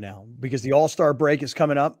watch here now because the All-Star break is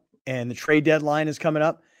coming up and the trade deadline is coming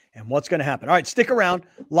up. And what's going to happen? All right, stick around.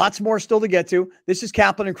 Lots more still to get to. This is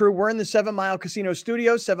Kaplan and Crew. We're in the 7 Mile Casino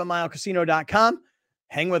studios, 7milecasino.com.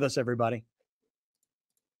 Hang with us, everybody.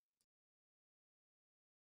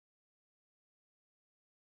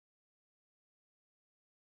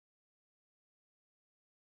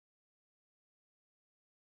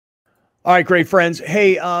 All right, great friends.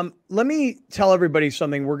 Hey, let me tell everybody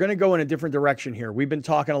something. We're going to go in a different direction here. We've been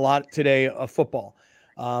talking a lot today of football.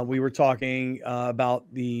 We were talking about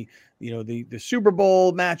the Super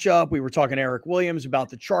Bowl matchup. We were talking to Eric Williams about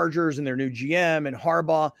the Chargers and their new GM and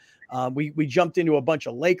Harbaugh. We jumped into a bunch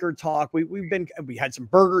of Laker talk. We had some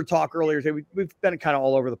burger talk earlier today. We've been kind of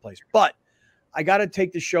all over the place, but I got to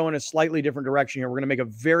take the show in a slightly different direction here. We're going to make a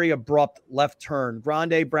very abrupt left turn.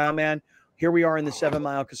 Grande, Brown Man, here we are in the 7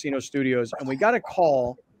 Mile Casino Studios, and we got a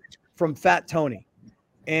call from Fat Tony.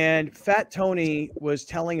 And Fat Tony was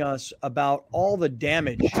telling us about all the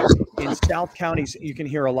damage in South County. You can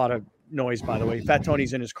hear a lot of noise, by the way. Fat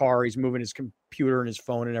Tony's in his car. He's moving his computer and his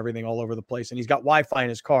phone and everything all over the place. And he's got Wi-Fi in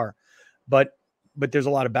his car. But there's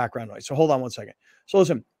a lot of background noise. So hold on one second. So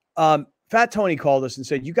listen, Fat Tony called us and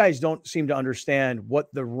said, you guys don't seem to understand what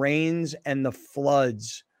the rains and the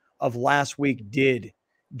floods of last week did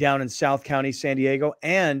down in South County, San Diego.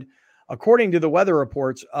 And according to the weather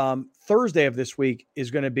reports, Thursday of this week is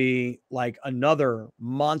going to be like another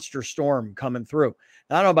monster storm coming through.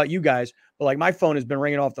 Now, I don't know about you guys, but like my phone has been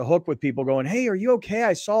ringing off the hook with people going, hey, are you okay?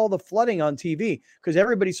 I saw the flooding on TV, because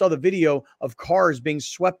everybody saw the video of cars being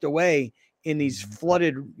swept away in these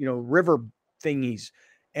flooded, river thingies.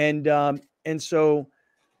 And so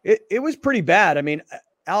it was pretty bad. I mean,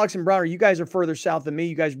 Alex and Browner, you guys are further south than me.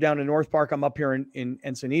 You guys are down in North Park. I'm up here in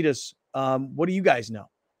Encinitas. What do you guys know?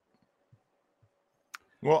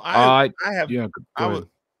 Well, I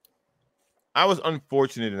was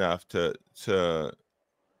unfortunate enough to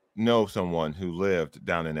know someone who lived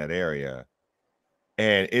down in that area,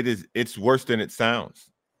 and it's worse than it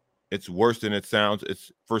sounds. It's worse than it sounds.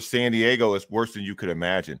 It's for San Diego. It's worse than you could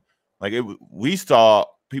imagine. Like we saw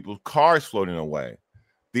people's cars floating away.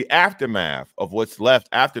 The aftermath of what's left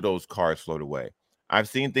after those cars float away. I've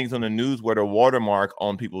seen things on the news where the watermark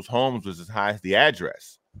on people's homes was as high as the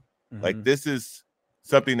address. Mm-hmm. Like this is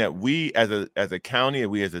something that we as a county and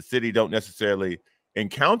we as a city don't necessarily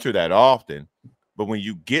encounter that often. But when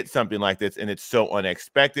you get something like this and it's so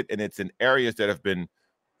unexpected and it's in areas that have been,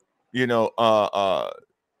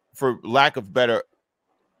 for lack of better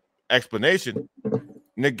explanation,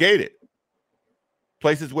 negated.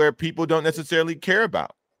 Places where people don't necessarily care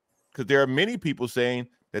about, because there are many people saying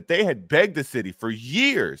that they had begged the city for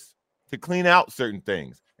years to clean out certain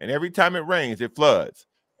things. And every time it rains, it floods.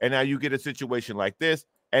 And now you get a situation like this,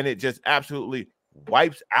 and it just absolutely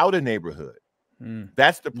wipes out a neighborhood.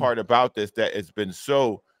 That's the part about this that has been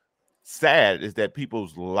so sad, is that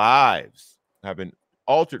people's lives have been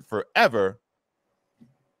altered forever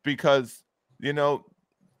because,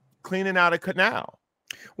 cleaning out a canal.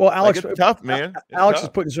 Well, Alex, it's tough, man. Alex is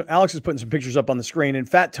putting some pictures up on the screen, and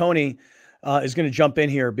Fat Tony is going to jump in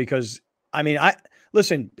here because,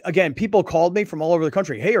 listen, again, people called me from all over the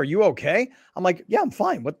country. Hey, are you okay? I'm like, yeah, I'm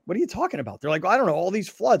fine. What are you talking about? They're like, I don't know, all these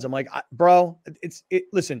floods. I'm like, bro,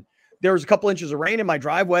 listen, there was a couple inches of rain in my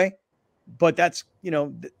driveway, but that's,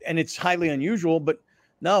 and it's highly unusual, but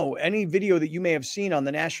no, any video that you may have seen on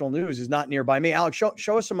the national news is not nearby me. Alex,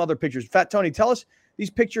 show us some other pictures. Fat Tony, tell us. These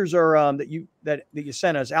pictures are that you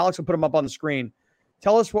sent us. Alex will put them up on the screen.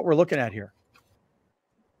 Tell us what we're looking at here.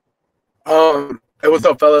 Hey, what's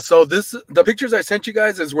up, fellas? So the pictures I sent you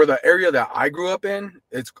guys is where the area that I grew up in.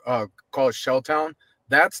 It's called Shelltown.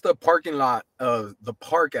 That's the parking lot of the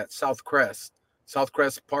park at South Crest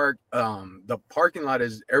Park. The parking lot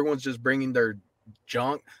is everyone's just bringing their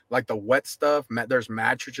junk, like the wet stuff. There's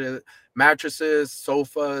mattresses,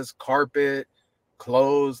 sofas, carpet,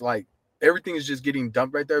 clothes, like. Everything is just getting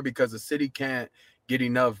dumped right there because the city can't get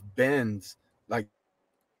enough bins. Like,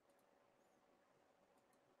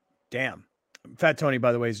 damn. Fat Tony,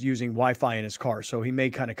 by the way, is using Wi-Fi in his car, so he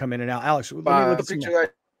may kind of come in and out. Alex, let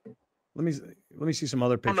me see some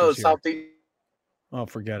other pictures here. Oh,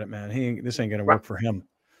 forget it, man. This ain't gonna work for him.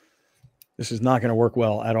 This is not gonna work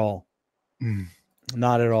well at all.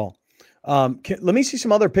 Not at all. Let me see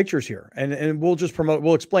some other pictures here, and we'll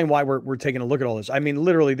explain why we're taking a look at all this. I mean,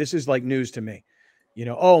 literally, this is like news to me.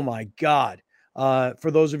 Oh my God.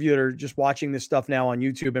 For those of you that are just watching this stuff now on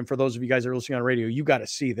YouTube, and for those of you guys that are listening on radio, you got to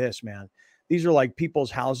see this, man. These are like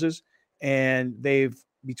people's houses, and they've,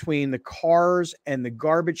 between the cars and the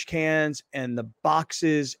garbage cans and the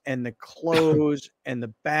boxes and the clothes and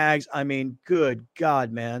the bags. I mean, good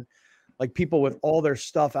God, man. Like people with all their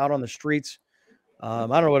stuff out on the streets. I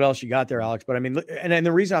don't know what else you got there, Alex, but I mean, and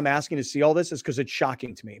the reason I'm asking to see all this is because it's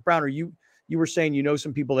shocking to me. Browner, you were saying,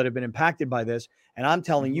 some people that have been impacted by this. And I'm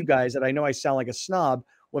telling you guys that I know I sound like a snob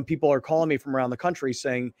when people are calling me from around the country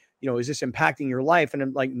saying, is this impacting your life? And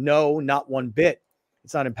I'm like, no, not one bit.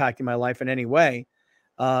 It's not impacting my life in any way.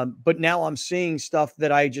 But now I'm seeing stuff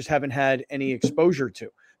that I just haven't had any exposure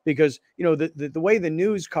to, because, the way the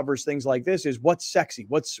news covers things like this is what's sexy,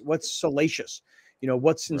 what's salacious. You know,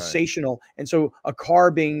 what's sensational. Right. And so a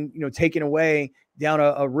car being, taken away down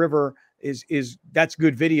a river is that's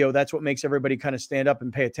good video. That's what makes everybody kind of stand up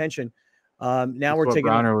and pay attention. Now that's we're taking.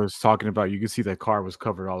 Browner was talking about. You can see that car was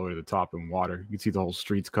covered all the way to the top in water. You can see the whole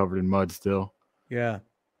streets covered in mud still. Yeah. And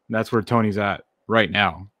that's where Tony's at right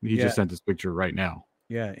now. He just sent this picture right now.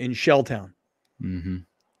 Yeah. In Shelltown. Mm-hmm.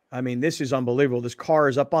 I mean, this is unbelievable. This car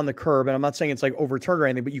is up on the curb, and I'm not saying it's like overturned or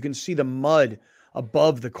anything, but you can see the mud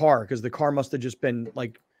above the car because the car must have just been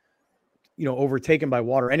like, overtaken by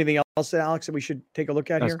water. Anything else, Alex, that we should take a look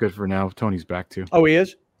at That's here? Good for now. Tony's back too. Oh, he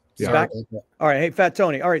is? He's yeah. back? All right. Hey, Fat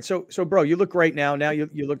Tony. All right. So bro, you look great now. Now you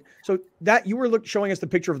look, so that you were showing us the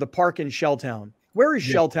picture of the park in Shelltown. Where is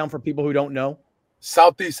Shelltown for people who don't know?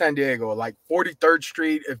 Southeast San Diego, like 43rd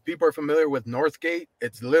Street. If people are familiar with Northgate,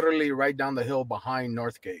 it's literally right down the hill behind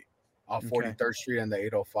Northgate off 43rd Street and the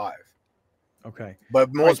 805. Okay.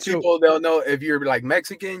 But most people, they'll know if you're like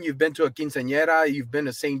Mexican, you've been to a quinceañera, you've been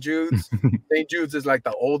to St. Jude's. St. Jude's is like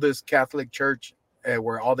the oldest Catholic church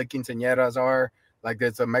where all the quinceañeras are. Like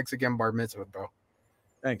it's a Mexican bar mitzvah, bro.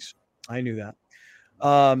 Thanks. I knew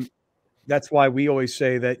that. That's why we always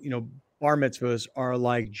say that, bar mitzvahs are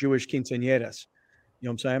like Jewish quinceañeras. You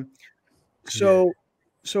know what I'm saying?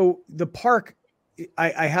 So the park,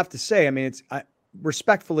 I have to say, I mean, it's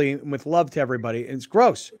respectfully and with love to everybody, it's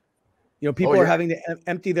gross. People are having to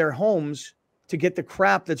empty their homes to get the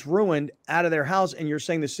crap that's ruined out of their house. And you're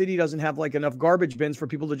saying the city doesn't have like enough garbage bins for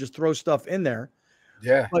people to just throw stuff in there.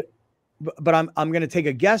 Yeah. But I'm going to take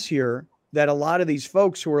a guess here that a lot of these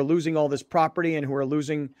folks who are losing all this property and who are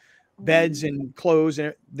losing beds and clothes,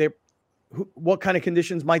 and what kind of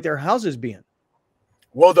conditions might their houses be in?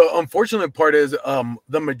 Well, the unfortunate part is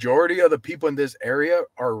the majority of the people in this area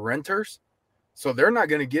are renters. So they're not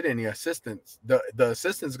going to get any assistance. The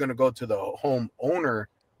assistance is going to go to the home owner,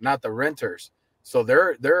 not the renters. So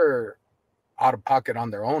they're out of pocket on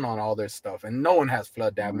their own on all this stuff. And no one has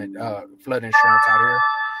flood damage, flood insurance out here.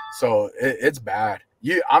 So it's bad.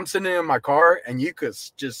 I'm sitting in my car and you could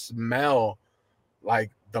just smell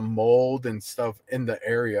like the mold and stuff in the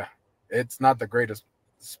area. It's not the greatest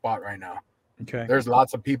spot right now. Okay. There's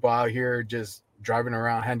lots of people out here just driving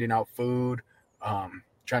around, handing out food,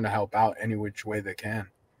 trying to help out any which way they can.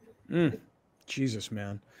 Jesus,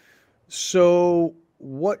 man. So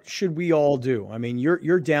what should we all do? I mean,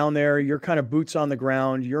 you're down there, you're kind of boots on the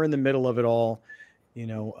ground, you're in the middle of it all.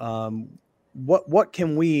 What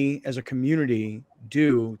can we as a community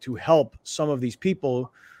do to help some of these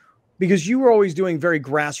people? Because you were always doing very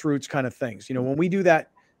grassroots kind of things. When we do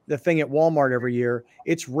the thing at Walmart every year,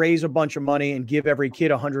 it's raise a bunch of money and give every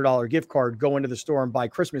kid $100 gift card, go into the store and buy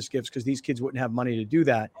Christmas gifts because these kids wouldn't have money to do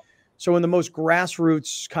that. So in the most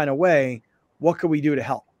grassroots kind of way, what could we do to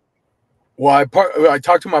help? Well, I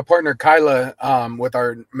talked to my partner, Kyla, with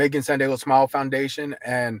our Making San Diego Smile Foundation,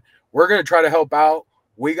 and we're going to try to help out.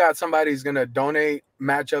 We got somebody who's going to donate,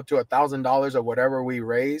 match up to $1,000 of whatever we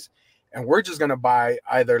raise. And we're just going to buy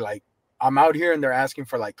either like, I'm out here and they're asking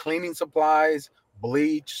for like cleaning supplies,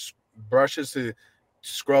 bleach, brushes to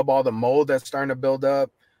scrub all the mold that's starting to build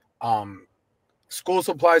up, school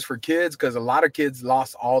supplies for kids, because a lot of kids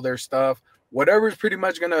lost all their stuff. Whatever's pretty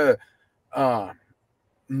much gonna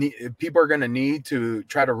people are gonna need to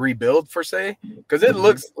try to rebuild, per se, because it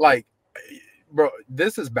looks like, bro,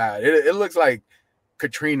 this is bad. It looks like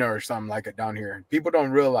Katrina or something like it down here. People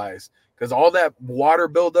don't realize, because all that water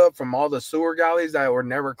buildup from all the sewer gullies that were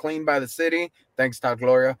never cleaned by the city. Thanks, Todd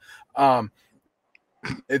Gloria.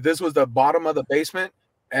 If this was the bottom of the basement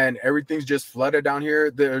and everything's just flooded down here,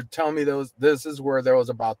 they're telling me this is where there was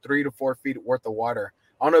about 3 to 4 feet worth of water.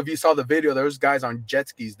 I don't know if you saw the video. There was guys on jet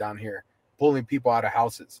skis down here pulling people out of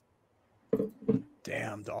houses.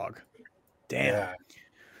 Damn, dog. Damn. Yeah.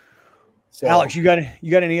 So, Alex, you got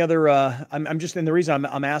any other? I'm just, and the reason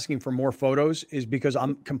I'm asking for more photos is because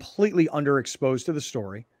I'm completely underexposed to the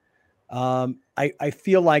story. I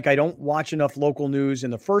feel like I don't watch enough local news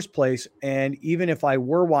in the first place. And even if I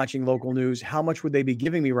were watching local news, how much would they be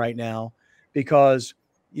giving me right now? Because,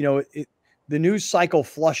 the news cycle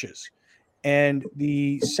flushes, and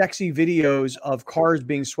the sexy videos of cars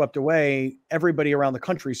being swept away, everybody around the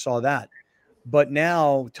country saw that. But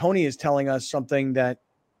now Tony is telling us something that,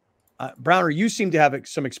 Browner, you seem to have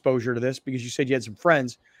some exposure to this because you said you had some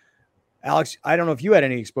friends. Alex, I don't know if you had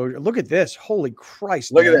any exposure. Look at this. Holy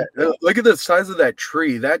Christ. Look at that. Look at the size of that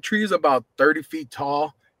tree. That tree is about 30 feet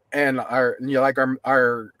tall. And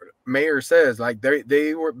our mayor says, like,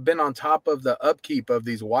 they were been on top of the upkeep of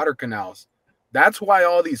these water canals. That's why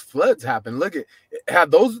all these floods happen. Look at,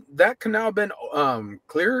 had that canal been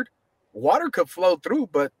cleared, water could flow through,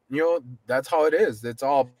 but that's how it is. It's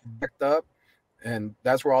all backed up, and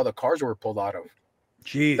that's where all the cars were pulled out of.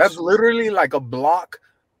 Jeez. That's literally like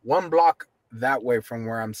one block that way from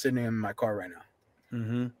where I'm sitting in my car right now.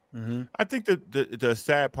 Mm-hmm. Mm-hmm. I think the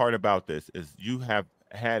sad part about this is you have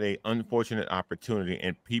had an unfortunate opportunity,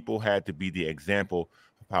 and people had to be the example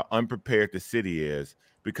of how unprepared the city is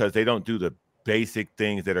because they don't do the basic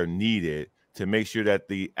things that are needed to make sure that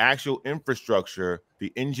the actual infrastructure,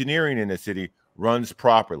 the engineering in the city runs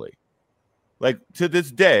properly. Like to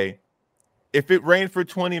this day, if it rained for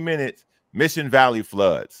 20 minutes, Mission Valley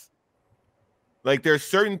floods. Like there's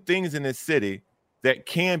certain things in this city that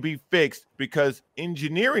can be fixed because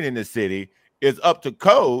engineering in the city is up to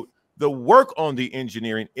code. The work on the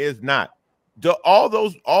engineering is not. All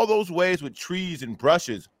those ways with trees and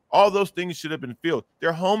brushes, all those things should have been filled. There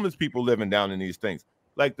are homeless people living down in these things.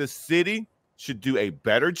 Like the city should do a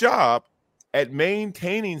better job at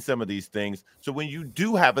maintaining some of these things. So when you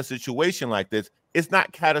do have a situation like this, it's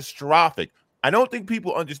not catastrophic. I don't think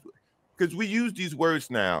people understand because we use these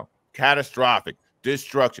words now, catastrophic,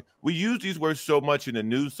 destruction. We use these words so much in the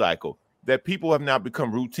news cycle that people have now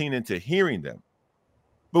become routine into hearing them.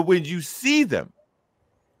 But when you see them,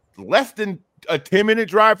 less than a 10-minute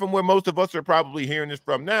drive from where most of us are probably hearing this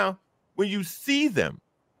from now, when you see them,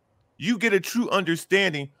 you get a true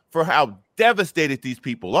understanding for how devastated these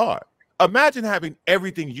people are. Imagine having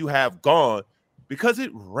everything you have gone because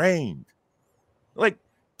it rained. Like,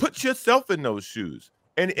 put yourself in those shoes.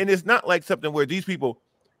 And it's not like something where these people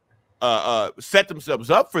set themselves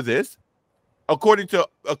up for this. According to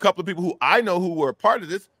a couple of people who I know who were a part of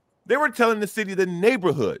this, they were telling the city, the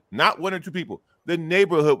neighborhood, not one or two people, the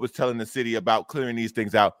neighborhood was telling the city about clearing these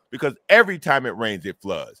things out because every time it rains, it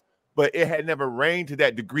floods. But it had never rained to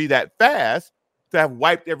that degree that fast to have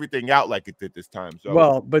wiped everything out like it did this time. So,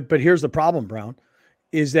 well, but here's the problem, Brown,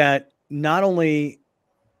 is that not only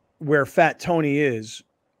where Fat Tony is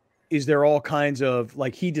there all kinds of,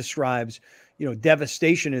 like he describes,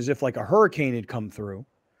 devastation as if like a hurricane had come through.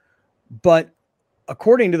 But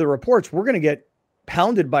according to the reports, we're going to get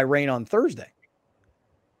pounded by rain on Thursday.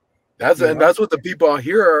 That's what the people out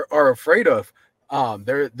here are afraid of.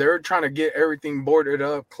 They're trying to get everything boarded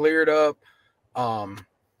up, cleared up,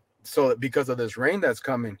 so that because of this rain that's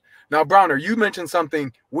coming. Now, Browner, you mentioned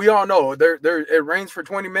something. We all know it rains for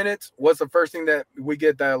 20 minutes. What's the first thing that we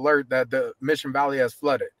get that alert that the Mission Valley has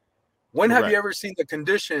flooded? When Correct. have you ever seen the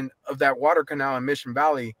condition of that water canal in Mission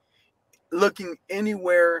Valley looking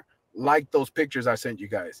anywhere like those pictures I sent you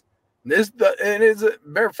guys? And it's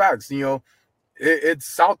bare facts. It's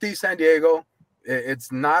Southeast San Diego.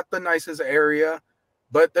 It's not the nicest area,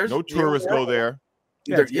 but there's no tourists go there.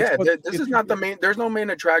 This is not the main. There's no main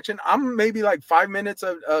attraction. I'm maybe like 5 minutes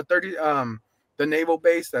of 30. The naval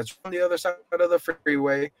base that's on the other side of the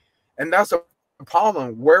freeway, and that's a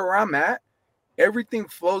problem. Where I'm at, everything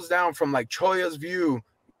flows down from like Choya's View.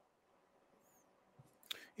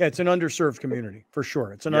 Yeah, it's an underserved community for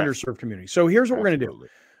sure. It's an underserved community. So here's what we're going to do.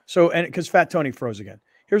 So, and because Fat Tony froze again,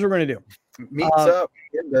 here's what we're going to do. Meets up.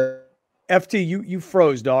 FT, you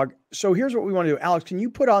froze, dog. So here's what we want to do. Alex, can you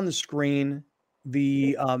put on the screen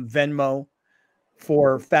the Venmo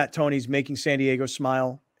for Fat Tony's Making San Diego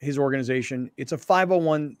Smile, his organization? It's a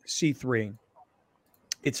 501c3.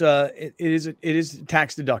 It is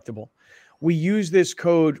tax deductible. We use this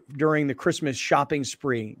code during the Christmas shopping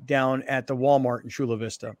spree down at the Walmart in Chula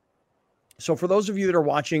Vista. So for those of you that are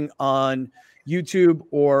watching on YouTube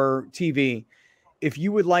or TV, if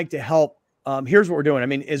you would like to help, here's what we're doing. I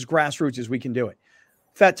mean, as grassroots as we can do it.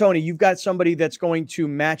 Fat Tony, you've got somebody that's going to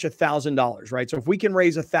match $1,000, right? So if we can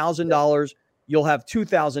raise $1,000, you'll have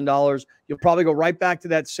 $2,000. You'll probably go right back to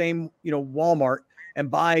that same, Walmart and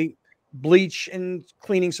buy bleach and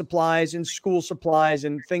cleaning supplies and school supplies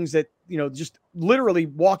and things that, just literally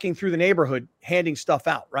walking through the neighborhood, handing stuff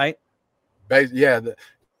out, right? Yeah.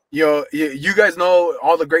 You guys know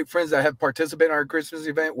all the great friends that have participated in our Christmas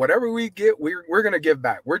event. Whatever we get, we're going to give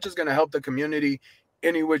back. We're just going to help the community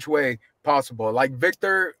any which way possible. Like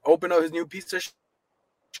Victor opened up his new pizza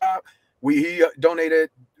shop. He donated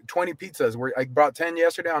 20 pizzas. I brought 10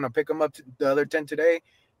 yesterday. I'm going to pick them up the other 10 today.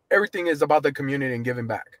 Everything is about the community and giving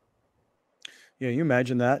back. Yeah, you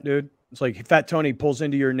imagine that, dude. It's like Fat Tony pulls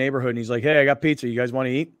into your neighborhood and he's like, "Hey, I got pizza. You guys want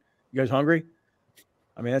to eat? You guys hungry?"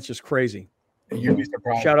 I mean, that's just crazy. And you'd be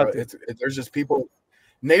surprised. Shout out. There's just people.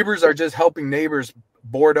 Neighbors are just helping neighbors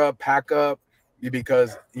board up, pack up,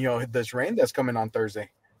 because this rain that's coming on Thursday.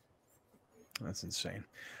 That's insane.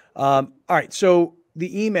 All right. So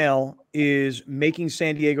the email is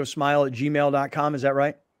makingsandiegosmile@gmail.com. Is that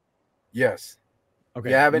right? Yes. Okay.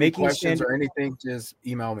 If you have any questions or anything, just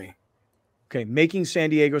email me. Okay.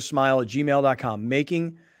 makingsandiegosmile@gmail.com.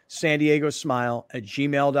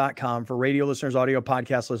 sandiegosmile@gmail.com for radio listeners, audio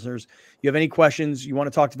podcast listeners. You have any questions, you want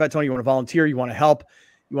to talk to Fat Tony, you want to volunteer, you want to help,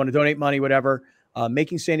 you want to donate money, whatever,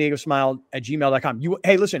 makingsandiegosmile@gmail.com.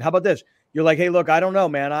 Hey, listen, how about this? You're like, hey, look, I don't know,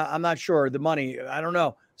 man. I'm not sure. The money, I don't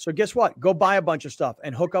know. So guess what? Go buy a bunch of stuff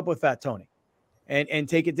and hook up with Fat Tony and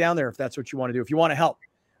take it down there if that's what you want to do. If you want to help.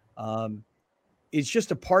 It's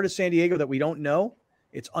just a part of San Diego that we don't know.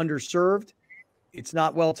 It's underserved. It's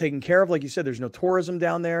not well taken care of. Like you said, there's no tourism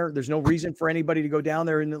down there. There's no reason for anybody to go down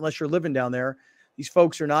there unless you're living down there. These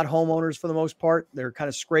folks are not homeowners for the most part. They're kind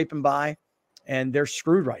of scraping by, and they're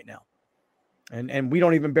screwed right now. And we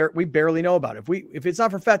don't even we barely know about it. If it's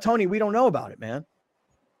not for Fat Tony, we don't know about it, man.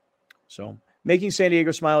 So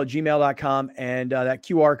makingsandiegosmile@gmail.com and that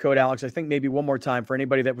QR code, Alex, I think maybe one more time for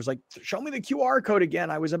anybody that was like, show me the QR code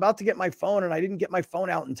again. I was about to get my phone and I didn't get my phone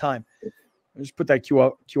out in time. I'll just put that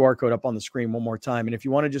QR code up on the screen one more time. And if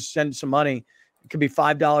you want to just send some money, it could be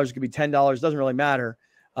 $5, it could be $10, doesn't really matter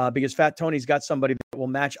because Fat Tony's got somebody that will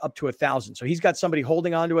match up to 1,000. So he's got somebody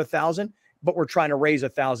holding on to 1,000, but we're trying to raise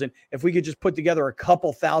 1,000. If we could just put together a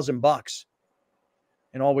couple $1,000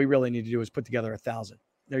 and all we really need to do is put together 1,000.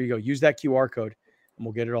 There you go. Use that QR code and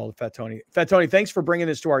we'll get it all to Fat Tony. Fat Tony, thanks for bringing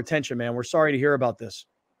this to our attention, man. We're sorry to hear about this.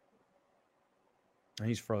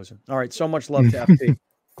 He's frozen. All right. So much love to FP.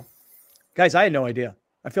 Guys, I had no idea.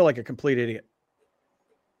 I feel like a complete idiot.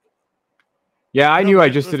 Yeah, I knew. I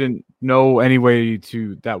just didn't know any way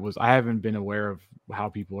to I haven't been aware of how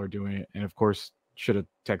people are doing it. And of course, should have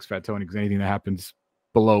texted Fat Tony because anything that happens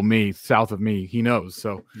below me, south of me, he knows.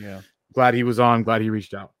 So yeah, glad he was on. Glad he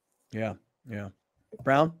reached out. Yeah. Yeah.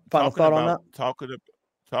 Brown, final thought on that? Talking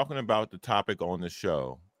about the topic on the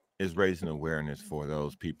show is raising awareness for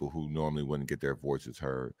those people who normally wouldn't get their voices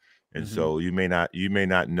heard. And so you may not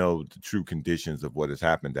know the true conditions of what has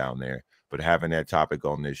happened down there, but having that topic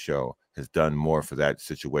on this show has done more for that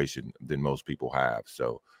situation than most people have.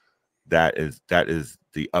 So that is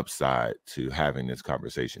the upside to having this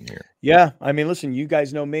conversation here. Yeah. I mean, listen, you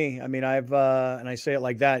guys know me. I mean, I've and I say it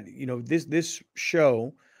like that, you know, this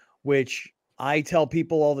show, which I tell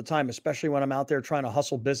people all the time, especially when I'm out there trying to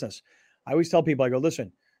hustle business. I always tell people, I go,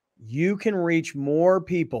 listen, you can reach more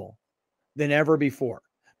people than ever before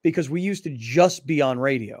because we used to just be on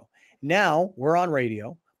radio. Now we're on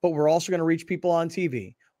radio, but we're also going to reach people on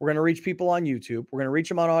TV. We're going to reach people on YouTube. We're going to reach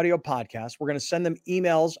them on audio podcasts. We're going to send them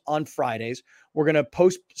emails on Fridays. We're going to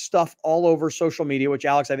post stuff all over social media, which,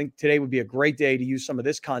 Alex, I think today would be a great day to use some of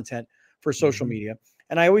this content for social media.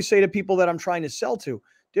 And I always say to people that I'm trying to sell to,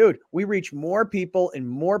 dude, we reach more people in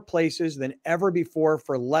more places than ever before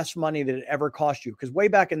for less money than it ever cost you. Because way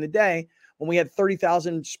back in the day, when we had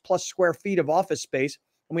 30,000 plus square feet of office space,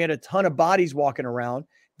 and we had a ton of bodies walking around,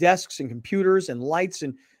 desks and computers and lights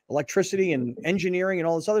and electricity and engineering and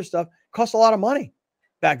all this other stuff, cost a lot of money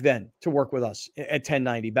back then to work with us at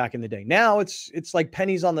 1090 back in the day. Now it's like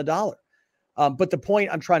pennies on the dollar. But the point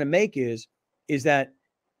I'm trying to make is that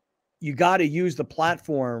you got to use the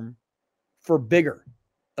platform for bigger,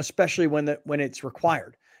 especially when it's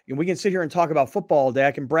required. And we can sit here and talk about football all day.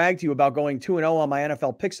 I can brag to you about going 2-0 on my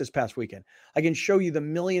NFL picks this past weekend. I can show you the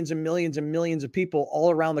millions and millions and millions of people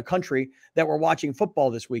all around the country that were watching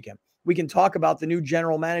football this weekend. We can talk about the new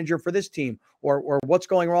general manager for this team or what's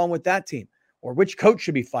going wrong with that team or which coach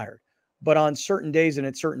should be fired. But on certain days and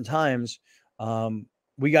at certain times,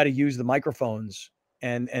 we got to use the microphones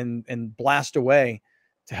and blast away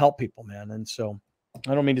to help people, man. And so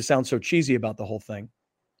I don't mean to sound so cheesy about the whole thing,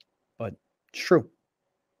 but it's true.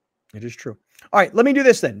 It is true. All right, let me do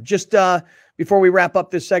this then. Just before we wrap up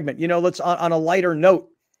this segment, let's on a lighter note,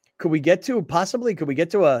 could we get to a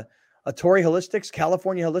Torrey Holistics,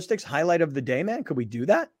 California Holistics highlight of the day, man? Could we do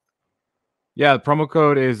that? Yeah, the promo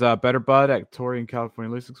code is BetterBud at Torrey and California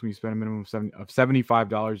Holistics. When you spend a minimum of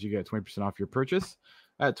 $75, you get 20% off your purchase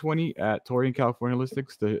at Torrey and California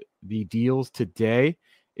Holistics. The deals today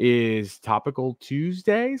is Topical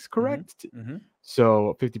Tuesdays, correct? Mm-hmm.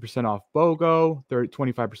 So 50% off BOGO,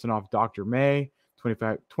 25% off Dr. May,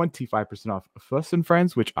 25% off Fuss and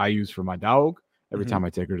Friends, which I use for my dog every time I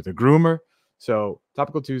take her to the groomer. So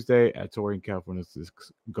Topical Tuesday at Torrey and California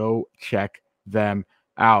Holistics. Go check them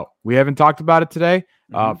out. We haven't talked about it today.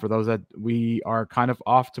 For those that we are kind of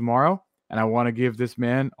off tomorrow, and I want to give this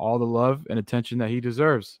man all the love and attention that he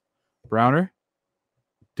deserves. Browner,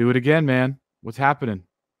 do it again, man. What's happening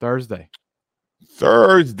Thursday,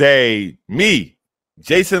 me,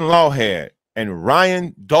 Jason Lawhead, and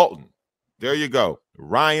Ryan Dalton. There you go.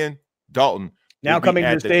 Ryan Dalton. Now coming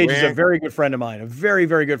to the stage is a very good friend of mine, a very,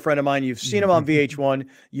 very good friend of mine. You've seen him on VH1.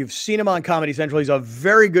 You've seen him on Comedy Central. He's a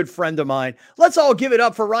very good friend of mine. Let's all give it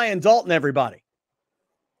up for Ryan Dalton, everybody.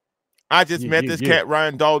 I just met this cat,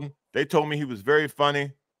 Ryan Dalton. They told me he was very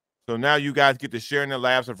funny. So now you guys get to share in the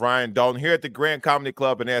laughs of Ryan Dalton here at the Grand Comedy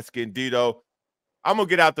Club in Escondido. I'm going to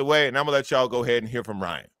get out the way, and I'm going to let y'all go ahead and hear from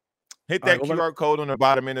Ryan. Hit that QR code on the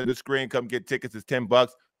bottom end of the screen. Come get tickets. It's $10.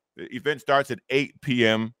 The event starts at 8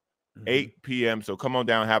 p.m. 8 p.m. So come on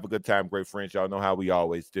down, have a good time, great friends. Y'all know how we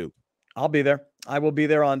always do. I'll be there. I will be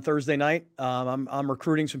there on Thursday night. I'm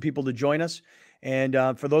recruiting some people to join us. And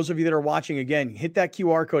for those of you that are watching, again, hit that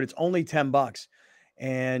QR code. It's only $10.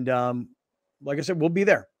 And like I said, we'll be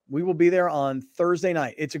there. We will be there on Thursday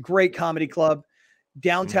night. It's a great comedy club.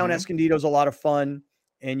 Downtown Escondido is a lot of fun.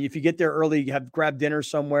 And if you get there early, you grab dinner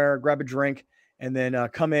somewhere, grab a drink, and then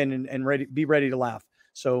come in and be ready to laugh.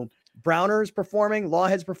 So Browner's performing,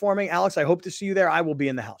 Lawhead's performing. Alex, I hope to see you there. I will be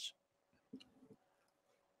in the house.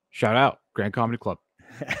 Shout out, Grand Comedy Club.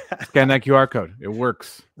 Scan that QR code. It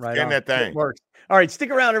works. Right. Scan that thing. It works. All right, stick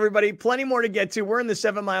around, everybody. Plenty more to get to. We're in the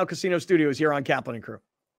 7 Mile Casino Studios here on Kaplan and Crew.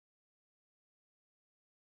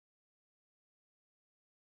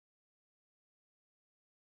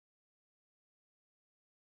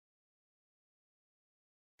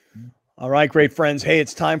 All right, great friends. Hey,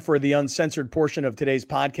 it's time for the uncensored portion of today's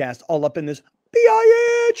podcast, all up in this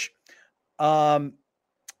BIH.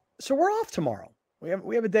 So we're off tomorrow. We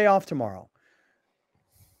have a day off tomorrow.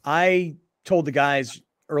 I told the guys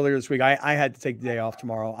earlier this week I had to take the day off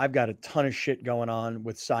tomorrow. I've got a ton of shit going on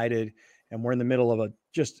with Sided, and we're in the middle of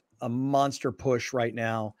just a monster push right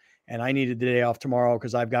now. And I needed the day off tomorrow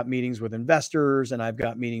because I've got meetings with investors and I've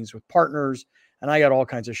got meetings with partners, and I got all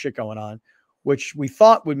kinds of shit going on, which we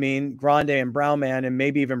thought would mean Grande and Brown Man and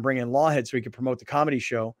maybe even bring in Lawhead so we could promote the comedy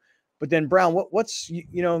show. But then Brown, what's,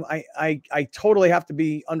 I totally have to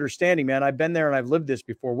be understanding, man. I've been there and I've lived this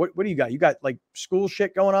before. What do you got? You got like school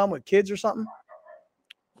shit going on with kids or something?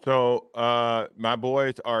 So my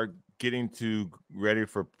boys are getting ready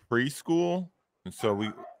for preschool. And so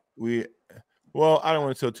well, I don't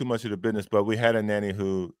want to tell too much of the business, but we had a nanny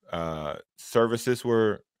who services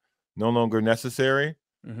were no longer necessary.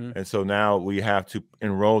 And so now we have to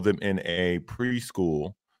enroll them in a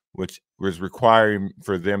preschool, which was requiring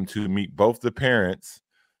for them to meet both the parents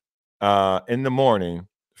in the morning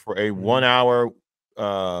for a 1 hour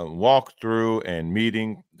walkthrough and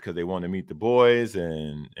meeting, because they want to meet the boys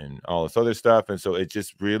and all this other stuff. And so it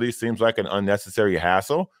just really seems like an unnecessary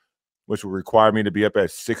hassle, which will require me to be up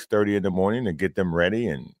at 6:30 in the morning to get them ready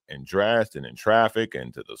and dressed and in traffic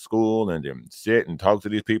and to the school and then sit and talk to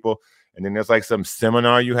these people. And then there's like some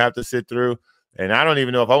seminar you have to sit through. And I don't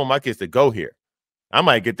even know if I want my kids to go here. I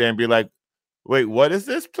might get there and be like, wait, what is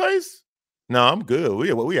this place? No, I'm good.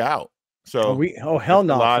 We out. So hell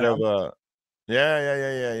no. A lot of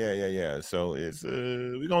yeah. So it's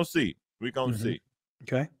we're gonna see. We're gonna see.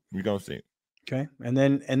 Okay. We're gonna see. Okay. And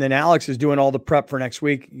then Alex is doing all the prep for next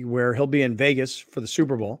week, where he'll be in Vegas for the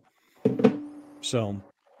Super Bowl. So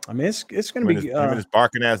I mean it's gonna be this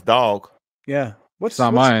barking ass dog. Yeah. It's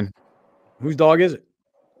not mine. Whose dog is it?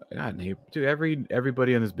 God, dude,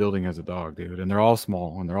 everybody in this building has a dog, dude, and they're all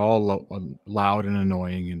small and they're all loud and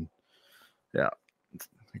annoying, and yeah,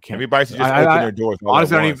 I can't. Everybody should just open their doors.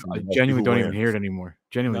 Honestly, I genuinely don't even hear it anymore.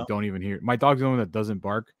 Genuinely don't even hear it. My dog's the one that doesn't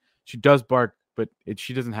bark. She does bark, but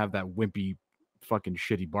she doesn't have that wimpy, fucking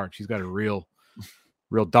shitty bark. She's got a real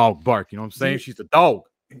dog bark. You know what I'm saying? She's a dog.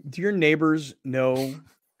 Do your neighbors know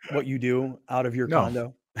what you do out of your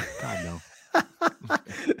condo? God, no.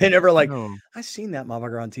 They never I've seen that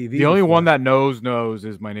motherfucker on TV. The only one that knows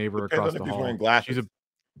is my neighbor across the hall.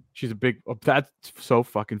 She's a big. Oh, that's so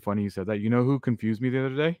fucking funny you said that. You know who confused me the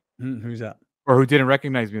other day? Who's that? Or who didn't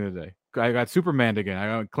recognize me the other day? I got Superman again.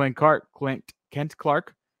 I got Kent Clark. Clark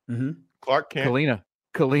Kent. Kalina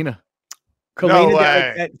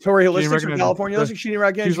at Torrey Holistics in California. She didn't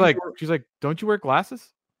recognize. She's like, don't you wear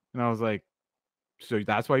glasses? And I was like, so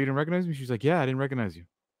that's why you didn't recognize me? She's like, yeah, I didn't recognize you.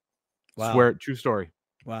 Wow. Swear, true story.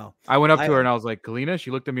 Wow. I went up to her and I was like, Kalina.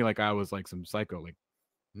 She looked at me like I was like some psycho. Like,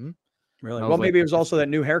 really? Well, maybe it was also that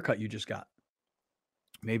new haircut you just got.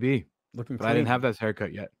 Maybe. Looking but clean. I didn't have that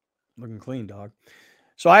haircut yet. Looking clean, dog.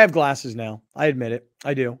 So I have glasses now. I admit it.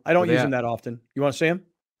 I do. I don't use them that often. You want to see them?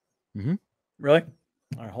 Mm-hmm. Really?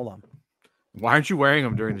 All right, hold on. Why aren't you wearing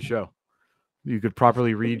them during the show? You could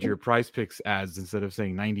properly read your Prize Picks ads instead of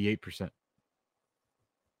saying 98%. It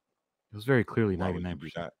was very clearly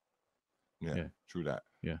 99%. Yeah, true that.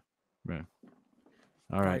 Yeah. Right.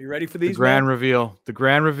 All right. You ready for these? The grand reveal. The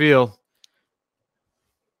grand reveal.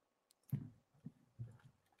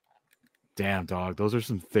 Damn, dog. Those are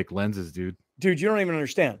some thick lenses, dude. Dude, you don't even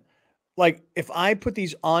understand. Like, if I put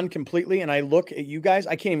these on completely and I look at you guys,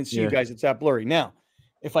 I can't even see you guys. It's that blurry. Now,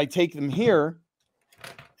 if I take them here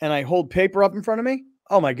and I hold paper up in front of me,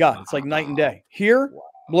 Oh my God, it's like night and day. Here,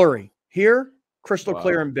 blurry. Here, crystal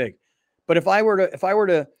clear and big. But if I were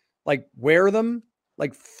to like wear them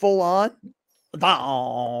like full on,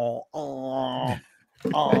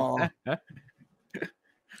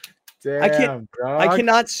 Damn, I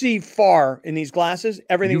cannot see far in these glasses.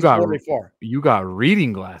 Everything's really far. You got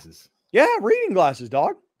reading glasses. Yeah, reading glasses,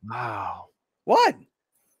 dog. Wow. What?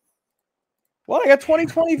 I got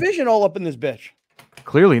 20/20 vision all up in this bitch.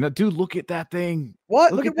 Clearly, no, dude. Look at that thing.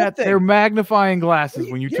 What? Look at that. They're magnifying glasses.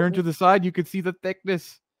 When you turn to the side, you can see the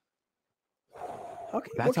thickness.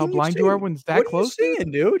 That's how blind you are when it's that close. What are you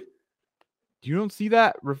seeing, dude? You don't see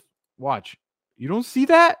that? Watch. You don't see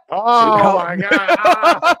that? Oh my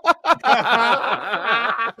God!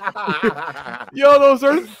 Yo, those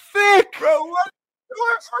are thick, bro. What?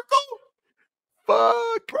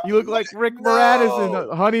 Fuck! Bro, you look like Rick Moranis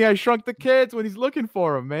in Honey, I Shrunk the Kids when he's looking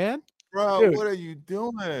for him, man. Bro, dude, what are you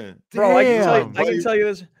doing? Bro, I can tell you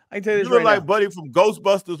this. You look like Buddy from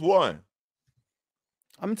Ghostbusters 1.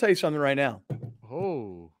 I'm gonna tell you something right now.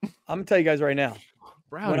 Oh, I'm gonna tell you guys right now.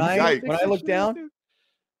 Brown, when I look down,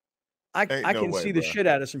 I can see the shit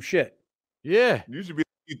out of some shit. Yeah, you should be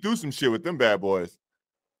through some shit with them bad boys.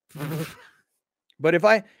 But if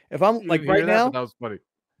I'm like right now, that was funny.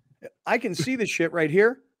 I can see the shit right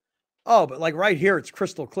here. Oh, but like right here, it's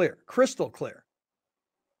crystal clear.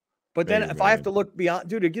 But then if I have to look beyond,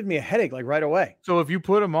 dude, it gives me a headache like right away. So if you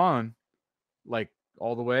put them on, like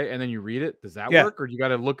all the way, and then you read it, does that work, or do you got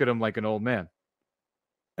to look at them like an old man?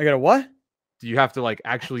 I got to what? Do you have to like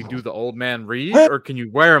actually do the old man read, or can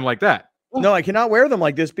you wear them like that? No, I cannot wear them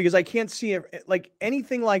like this because I can't see it. Like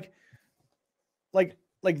anything like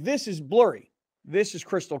this is blurry. This is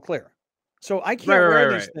crystal clear. So I can't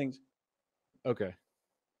wear these things. Okay.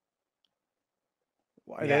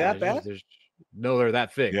 Are they that bad? No, they're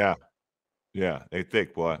that thick. Yeah, they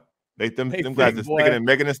thick, boy. Them glasses thicker than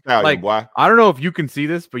Megan Thee Stallion, like, boy. I don't know if you can see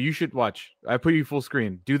this, but you should watch. I put you full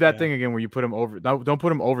screen. Do that thing again where you put them over. Don't put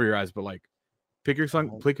them over your eyes, but like pick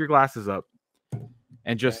your glasses up,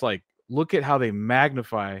 and just like look at how they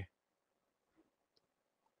magnify.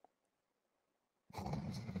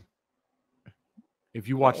 If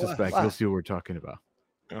you watch this back, you'll see what we're talking about.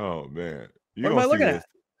 Oh man, what am I looking at?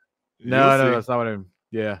 No, that's not what I'm.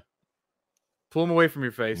 Yeah. Pull them away from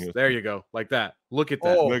your face. There you go. Like that. Look at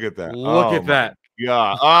that. Oh, look at that. Look at that.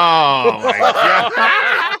 Yeah. Oh my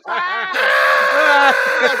God.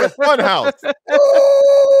 Like a fun house.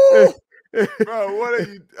 Bro, what are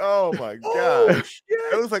you? Oh my gosh.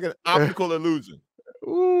 It looks like an optical illusion.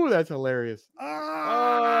 Ooh, that's hilarious.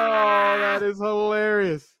 Oh, that is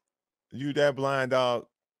hilarious. You that blind, dog.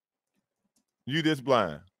 You this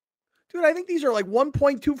blind. Dude, I think these are like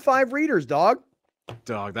 1.25 readers, dog.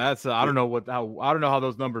 Dog, that's I don't know how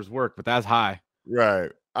those numbers work, but that's high. Right.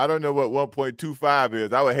 I don't know what 1.25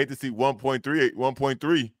 is. I would hate to see 1.38,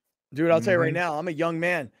 1.3. Dude, I'll tell you right now, I'm a young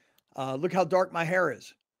man. Look how dark my hair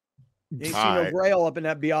is. You ain't see no gray all up in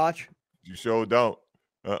that biatch. You sure don't.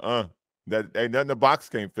 That ain't nothing the box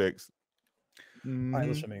can't fix. All right,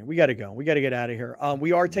 listen to me. We got to go. We got to get out of here.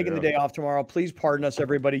 We are taking the day off tomorrow. Please pardon us,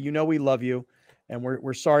 everybody. You know we love you. And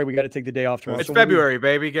we're sorry we got to take the day off tomorrow. It's February,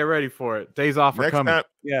 baby. Get ready for it. Days off are coming.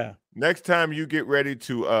 Next time you get ready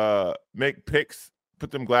to make picks,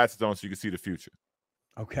 put them glasses on so you can see the future.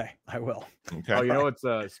 Okay, I will. Okay. Oh, you know what's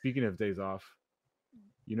speaking of days off,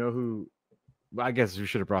 you know who I guess we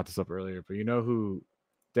should have brought this up earlier, but you know who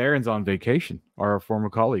Darren's on vacation, our former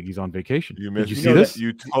colleague. He's on vacation. Did you see this?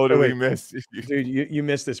 You totally missed. Dude, you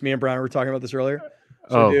missed this. Me and Brian were talking about this earlier.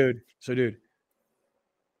 Dude.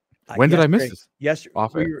 When did I miss this? Yesterday,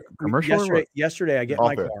 I get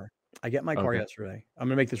my car. I get my car yesterday. I'm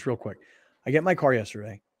gonna make this real quick. I get my car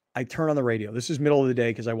yesterday. I turn on the radio. This is middle of the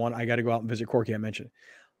day because I got to go out and visit Corky. I mentioned.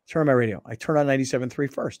 Turn on my radio. I turn on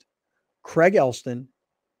 97.3 first. Craig Elston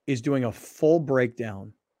is doing a full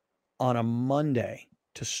breakdown on a Monday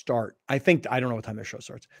to start. I don't know what time their show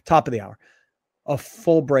starts. Top of the hour. A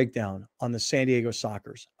full breakdown on the San Diego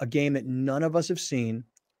Sockers, a game that none of us have seen,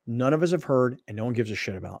 none of us have heard, and no one gives a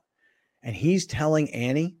shit about. And he's telling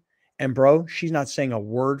Annie, and bro, she's not saying a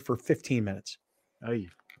word for 15 minutes. Aye.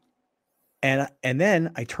 And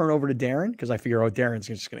then I turn over to Darren because I figure, Darren's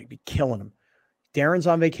just going to be killing him. Darren's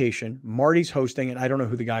on vacation. Marty's hosting, and I don't know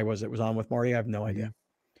who the guy was that was on with Marty. I have no idea.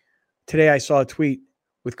 Today I saw a tweet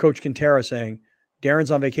with Coach Quintero saying, Darren's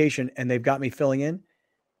on vacation, and they've got me filling in.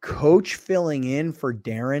 Coach filling in for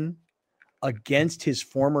Darren against his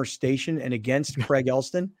former station and against Craig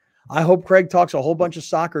Elston. I hope Craig talks a whole bunch of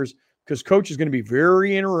Sockers because Coach is going to be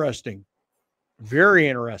very interesting. Very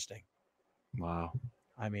interesting. Wow.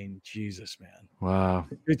 I mean, Jesus, man. Wow.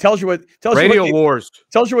 It tells you what Radio Wars.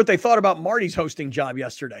 Tells you what they thought about Marty's hosting job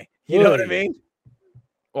yesterday. You know what I mean?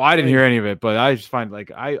 Well, I didn't hear any of it, but I just find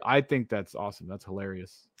I think that's awesome. That's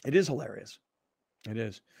hilarious. It is hilarious. It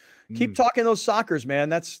is. Keep talking those Sockers, man.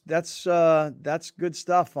 That's good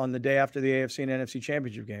stuff on the day after the AFC and NFC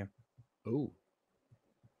championship game. Oh,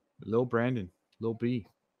 Lil Brandon, Lil B.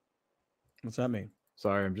 What's that mean?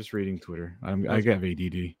 Sorry, I'm just reading Twitter. I get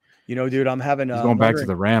ADD. You know, dude, I'm having going back to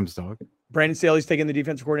the Rams, dog. Brandon Staley's taking the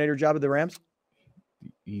defensive coordinator job at the Rams.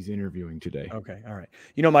 He's interviewing today. Okay, all right.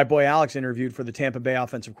 You know, my boy Alex interviewed for the Tampa Bay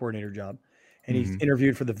offensive coordinator job, and he's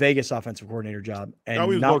interviewed for the Vegas offensive coordinator job. And he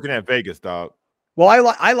was looking at Vegas, dog.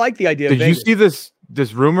 Well, I like the idea. Did you see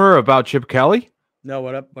this rumor about Chip Kelly? No,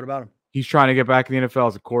 what about him? He's trying to get back in the NFL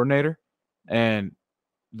as a coordinator, and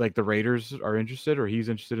like the Raiders are interested, or he's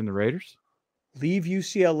interested in the Raiders. Leave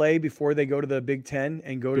UCLA before they go to the Big Ten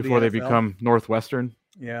and go to before the they NFL? Become Northwestern.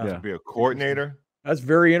 Yeah, to be a coordinator. That's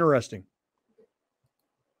very interesting.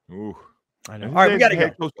 Ooh, I know. All right, we got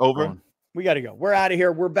to go. Over. We got to go. We're out of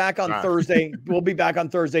here. We're back on Thursday. We'll be back on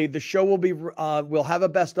Thursday. The show will be. We'll have a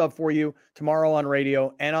best of for you tomorrow on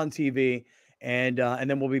radio and on TV, and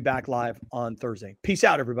then we'll be back live on Thursday. Peace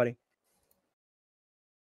out, everybody.